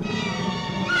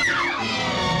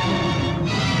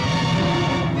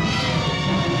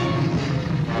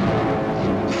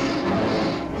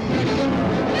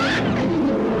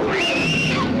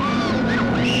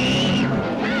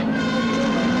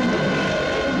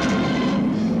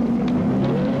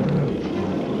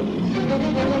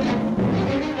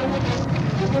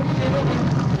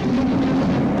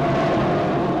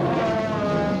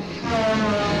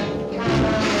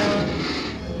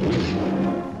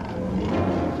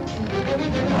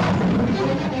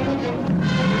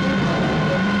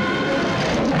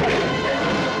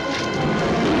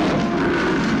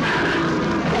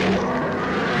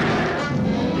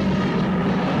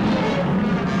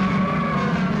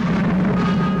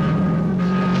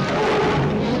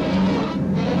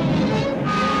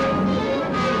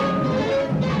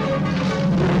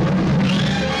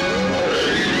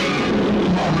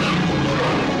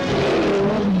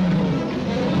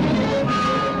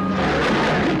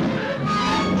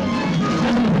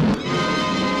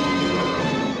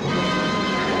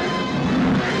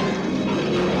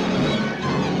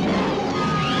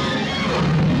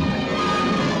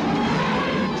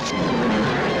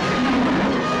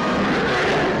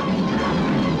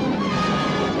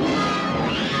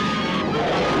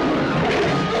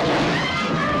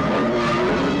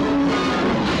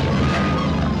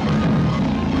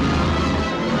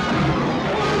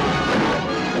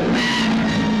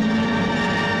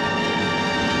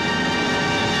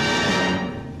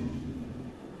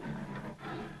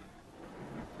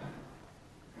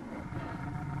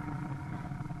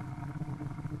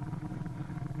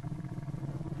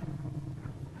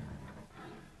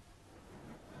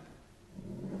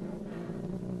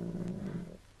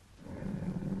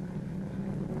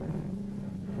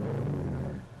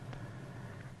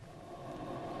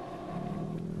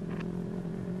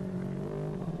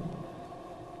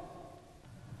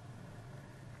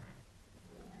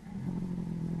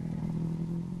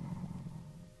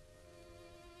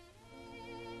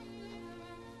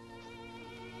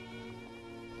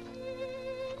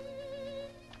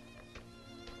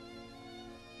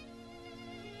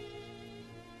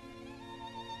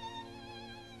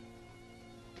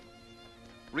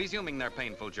 Resuming their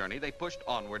painful journey, they pushed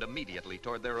onward immediately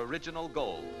toward their original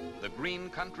goal, the green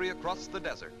country across the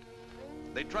desert.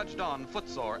 They trudged on,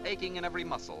 footsore, aching in every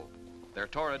muscle. Their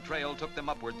torrid trail took them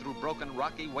upward through broken,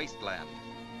 rocky wasteland,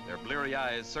 their bleary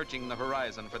eyes searching the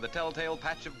horizon for the telltale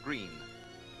patch of green.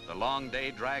 The long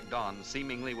day dragged on,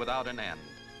 seemingly without an end.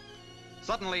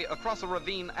 Suddenly, across a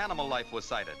ravine, animal life was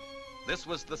sighted. This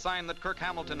was the sign that Kirk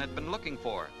Hamilton had been looking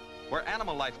for. Where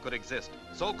animal life could exist,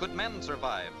 so could men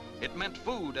survive. It meant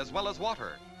food as well as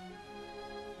water.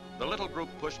 The little group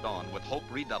pushed on with hope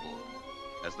redoubled.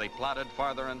 As they plodded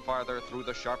farther and farther through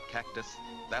the sharp cactus,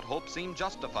 that hope seemed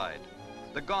justified.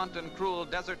 The gaunt and cruel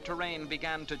desert terrain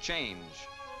began to change.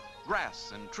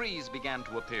 Grass and trees began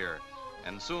to appear,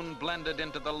 and soon blended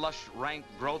into the lush, rank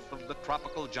growth of the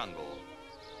tropical jungle.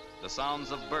 The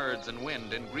sounds of birds and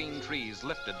wind in green trees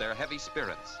lifted their heavy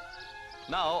spirits.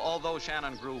 Now, although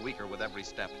Shannon grew weaker with every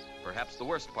step, perhaps the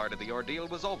worst part of the ordeal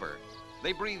was over.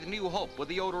 They breathed new hope with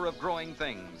the odor of growing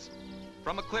things.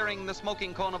 From a clearing, the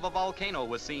smoking cone of a volcano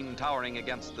was seen towering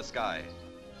against the sky.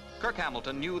 Kirk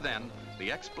Hamilton knew then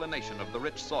the explanation of the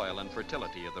rich soil and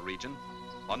fertility of the region.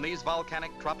 On these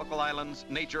volcanic tropical islands,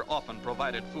 nature often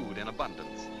provided food in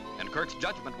abundance. And Kirk's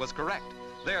judgment was correct.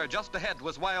 There, just ahead,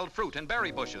 was wild fruit and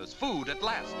berry bushes, food at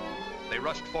last. They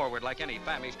rushed forward like any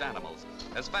famished animals.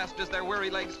 As fast as their weary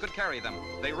legs could carry them,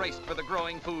 they raced for the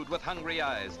growing food with hungry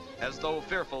eyes, as though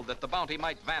fearful that the bounty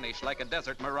might vanish like a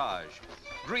desert mirage.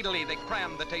 Greedily, they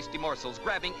crammed the tasty morsels,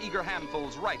 grabbing eager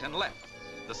handfuls right and left.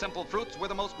 The simple fruits were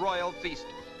the most royal feast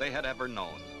they had ever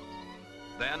known.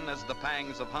 Then, as the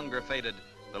pangs of hunger faded,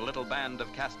 the little band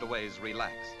of castaways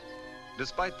relaxed.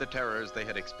 Despite the terrors they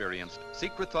had experienced,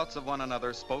 secret thoughts of one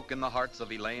another spoke in the hearts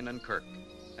of Elaine and Kirk,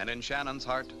 and in Shannon's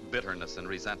heart, bitterness and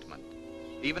resentment.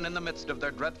 Even in the midst of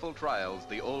their dreadful trials,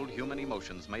 the old human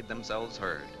emotions made themselves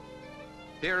heard.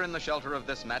 Here in the shelter of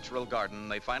this natural garden,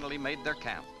 they finally made their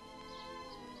camp.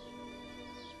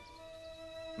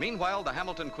 Meanwhile, the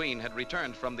Hamilton Queen had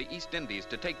returned from the East Indies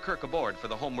to take Kirk aboard for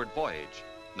the homeward voyage.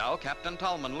 Now Captain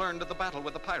Tallman learned of the battle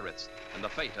with the pirates and the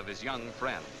fate of his young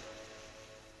friend.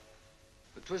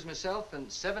 It was myself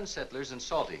and 7 settlers and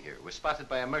Salty here were spotted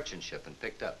by a merchant ship and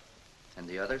picked up. And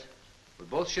the others? Well,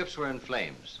 both ships were in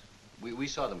flames. We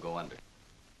saw them go under.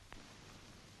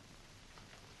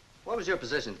 What was your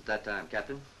position at that time,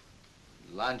 Captain?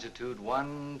 Longitude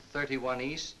 131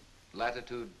 east,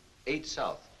 latitude 8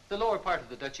 south. The lower part of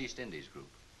the Dutch East Indies group.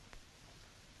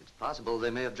 It's possible they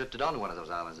may have drifted onto one of those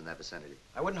islands in that vicinity.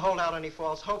 I wouldn't hold out any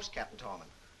false hopes, Captain Tallman.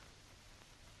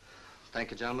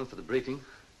 Thank you, gentlemen, for the briefing.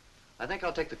 I think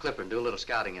I'll take the clipper and do a little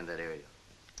scouting in that area.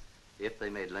 If they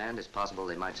made land, it's possible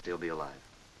they might still be alive.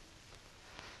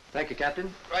 Thank you,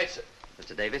 Captain. Right, sir.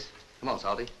 Mr. Davis, come on,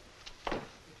 Salty.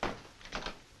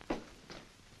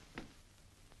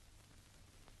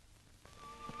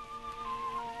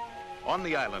 On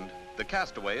the island, the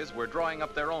castaways were drawing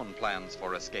up their own plans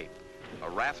for escape. A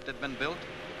raft had been built,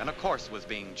 and a course was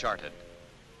being charted.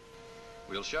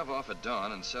 We'll shove off at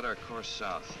dawn and set our course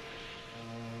south.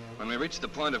 When we reach the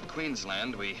point of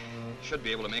Queensland, we should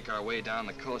be able to make our way down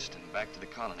the coast and back to the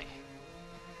colony.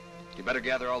 You better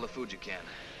gather all the food you can.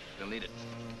 You'll need it.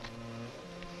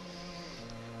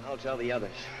 I'll tell the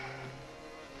others.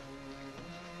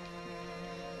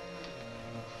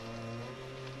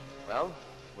 Well,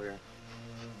 we're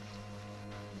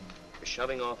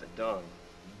shoving off at dawn.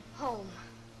 Home.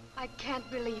 I can't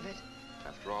believe it.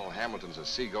 After all, Hamilton's a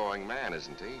seagoing man,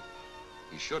 isn't he?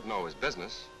 He should know his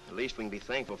business. At least we can be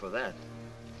thankful for that.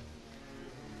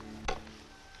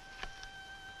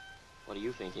 What are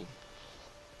you thinking?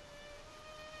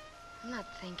 I'm not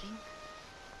thinking.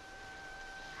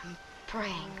 I'm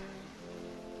praying.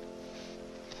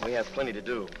 We have plenty to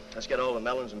do. Let's get all the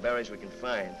melons and berries we can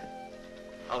find.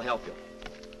 I'll help you.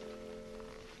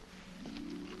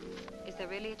 Is there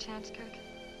really a chance, Kirk?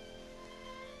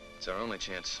 It's our only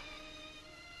chance.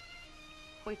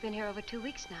 We've been here over 2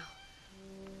 weeks now.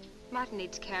 Martin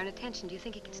needs care and attention. Do you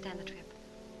think he can stand the trip?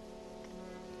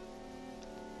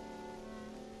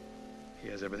 He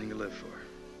has everything to live for.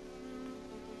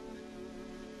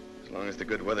 As long as the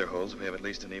good weather holds, we have at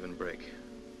least an even break.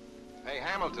 Hey,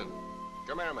 Hamilton,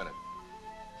 come here a minute.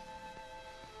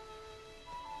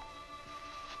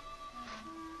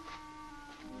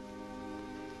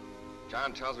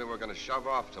 John tells me we're going to shove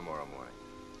off tomorrow morning.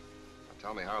 Now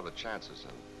tell me how are the chances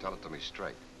and tell it to me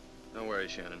straight. Don't worry,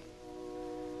 Shannon.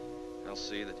 I'll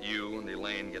see that you and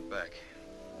Elaine get back.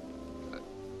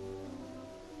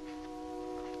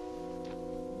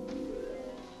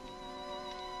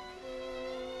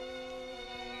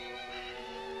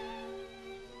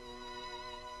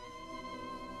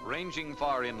 Ranging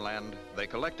far inland, they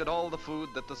collected all the food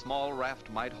that the small raft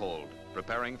might hold,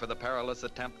 preparing for the perilous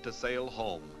attempt to sail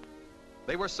home.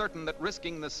 They were certain that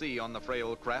risking the sea on the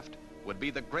frail craft would be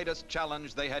the greatest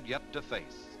challenge they had yet to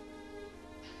face.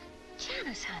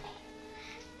 Janice, honey,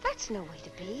 that's no way to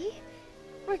be.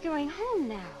 We're going home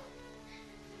now.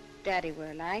 Daddy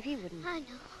were alive, he wouldn't. I know.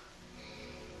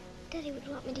 Daddy would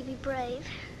want me to be brave.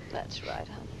 That's right,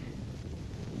 honey.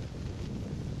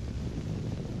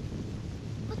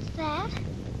 What's that?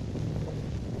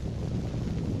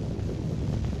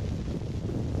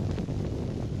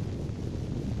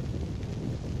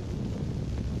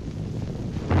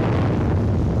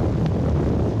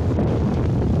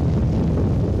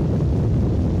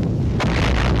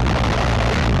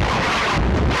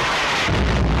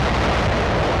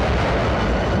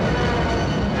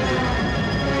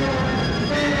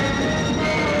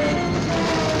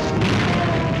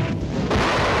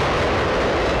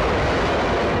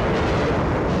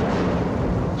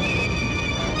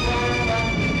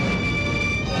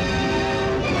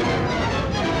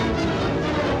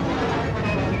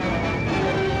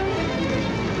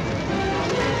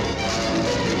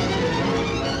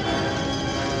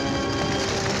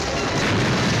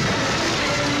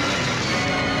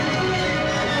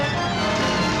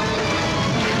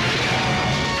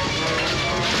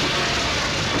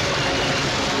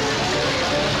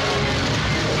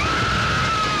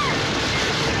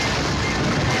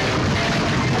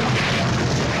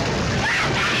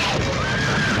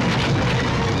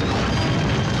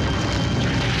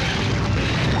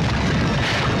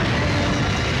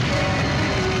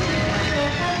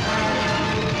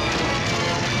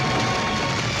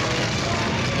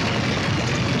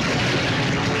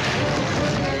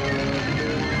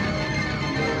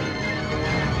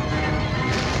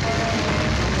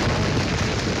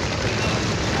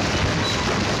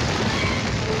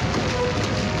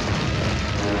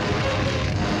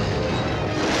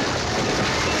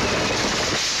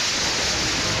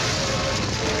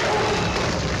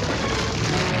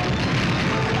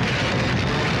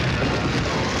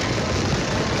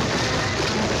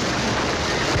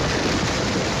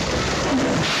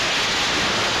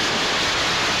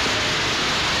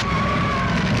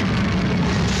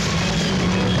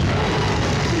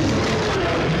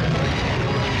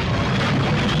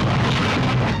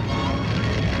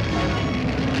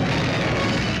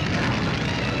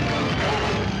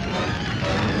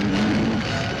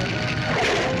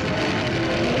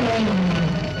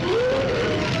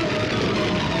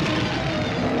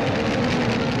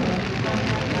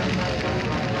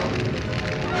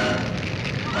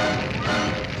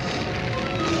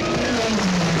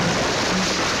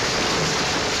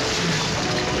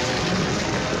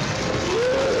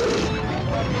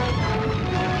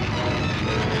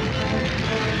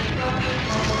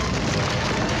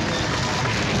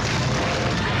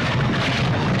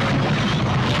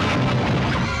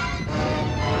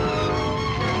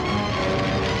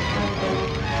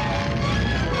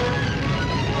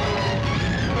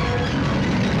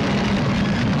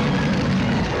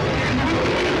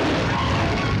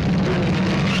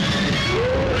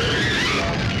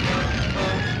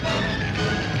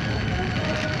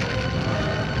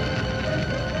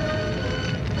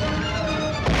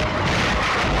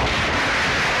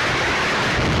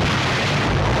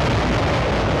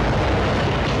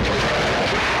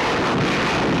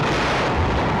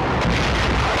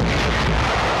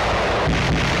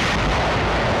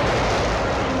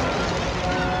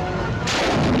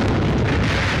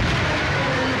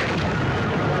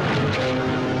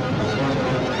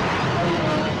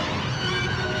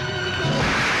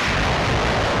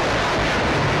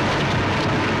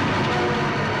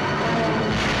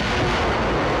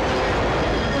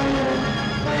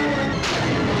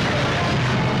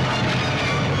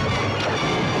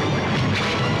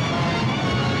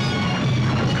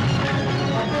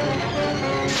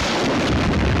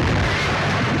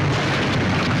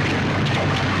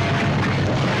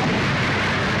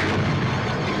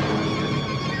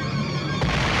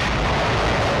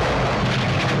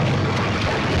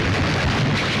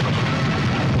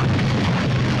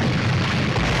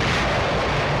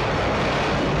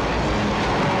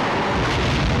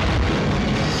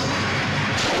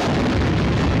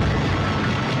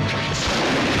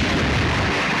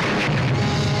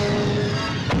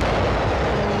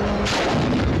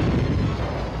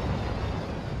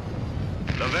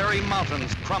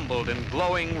 mountains crumbled in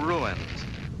glowing ruins.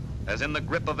 As in the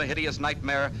grip of a hideous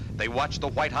nightmare, they watched the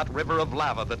white-hot river of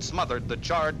lava that smothered the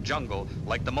charred jungle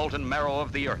like the molten marrow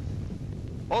of the earth.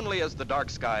 Only as the dark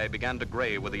sky began to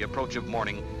gray with the approach of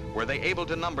morning were they able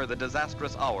to number the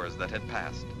disastrous hours that had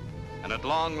passed. And at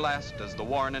long last, as the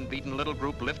worn and beaten little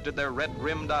group lifted their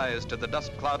red-rimmed eyes to the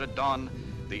dust-clouded dawn,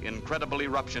 the incredible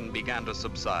eruption began to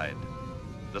subside.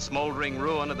 The smoldering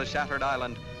ruin of the shattered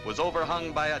island was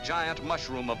overhung by a giant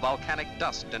mushroom of volcanic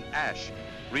dust and ash,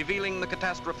 revealing the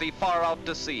catastrophe far out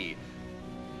to sea.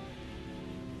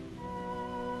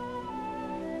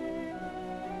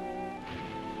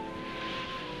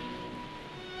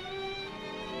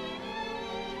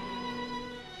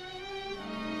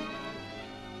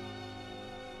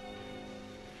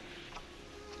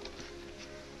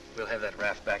 We'll have that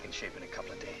raft back in shape in a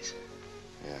couple of days.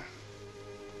 Yeah.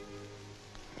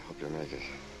 I hope you make it.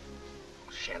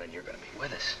 Shannon, you're gonna be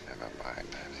with us. Never mind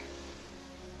that.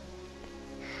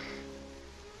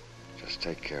 Just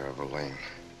take care of Elaine.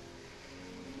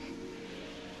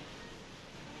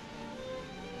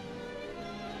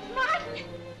 Martin!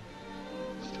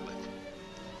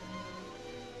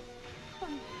 Oh,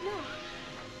 no.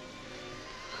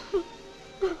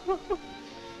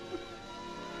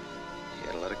 You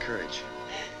had a lot of courage.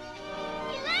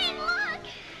 Elaine, look!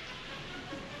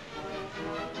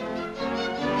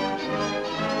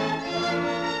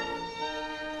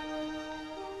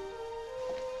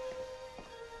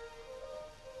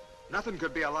 Nothing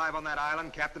could be alive on that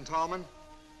island, Captain Tallman.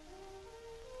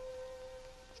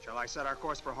 Shall I set our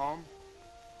course for home?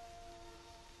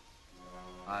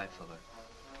 Aye, Fuller.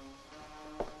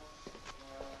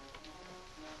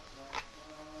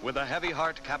 With a heavy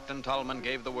heart, Captain Tallman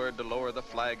gave the word to lower the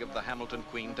flag of the Hamilton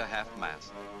Queen to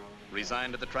half-mast.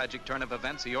 Resigned to the tragic turn of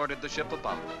events, he ordered the ship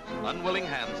about. Unwilling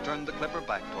hands turned the clipper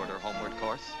back toward her homeward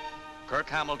course. Kirk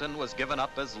Hamilton was given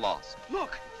up as lost.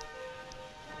 Look!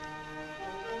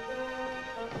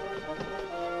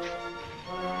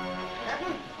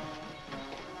 Captain!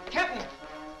 Captain!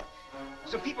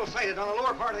 Some people sighted on the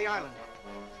lower part of the island.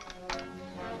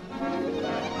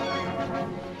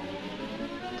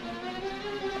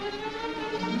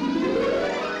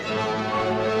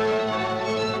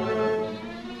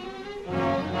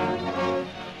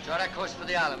 Chart our course for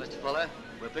the island, Mr. Fuller.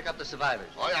 We'll pick up the survivors.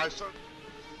 Aye, aye, sir.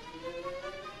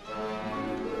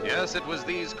 Yes, it was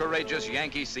these courageous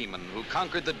Yankee seamen who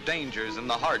conquered the dangers and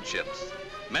the hardships.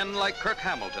 Men like Kirk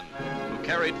Hamilton, who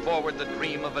carried forward the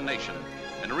dream of a nation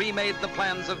and remade the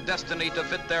plans of destiny to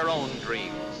fit their own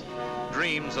dreams.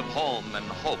 Dreams of home and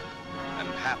hope and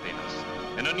happiness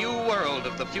in a new world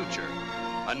of the future.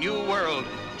 A new world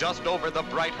just over the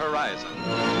bright horizon.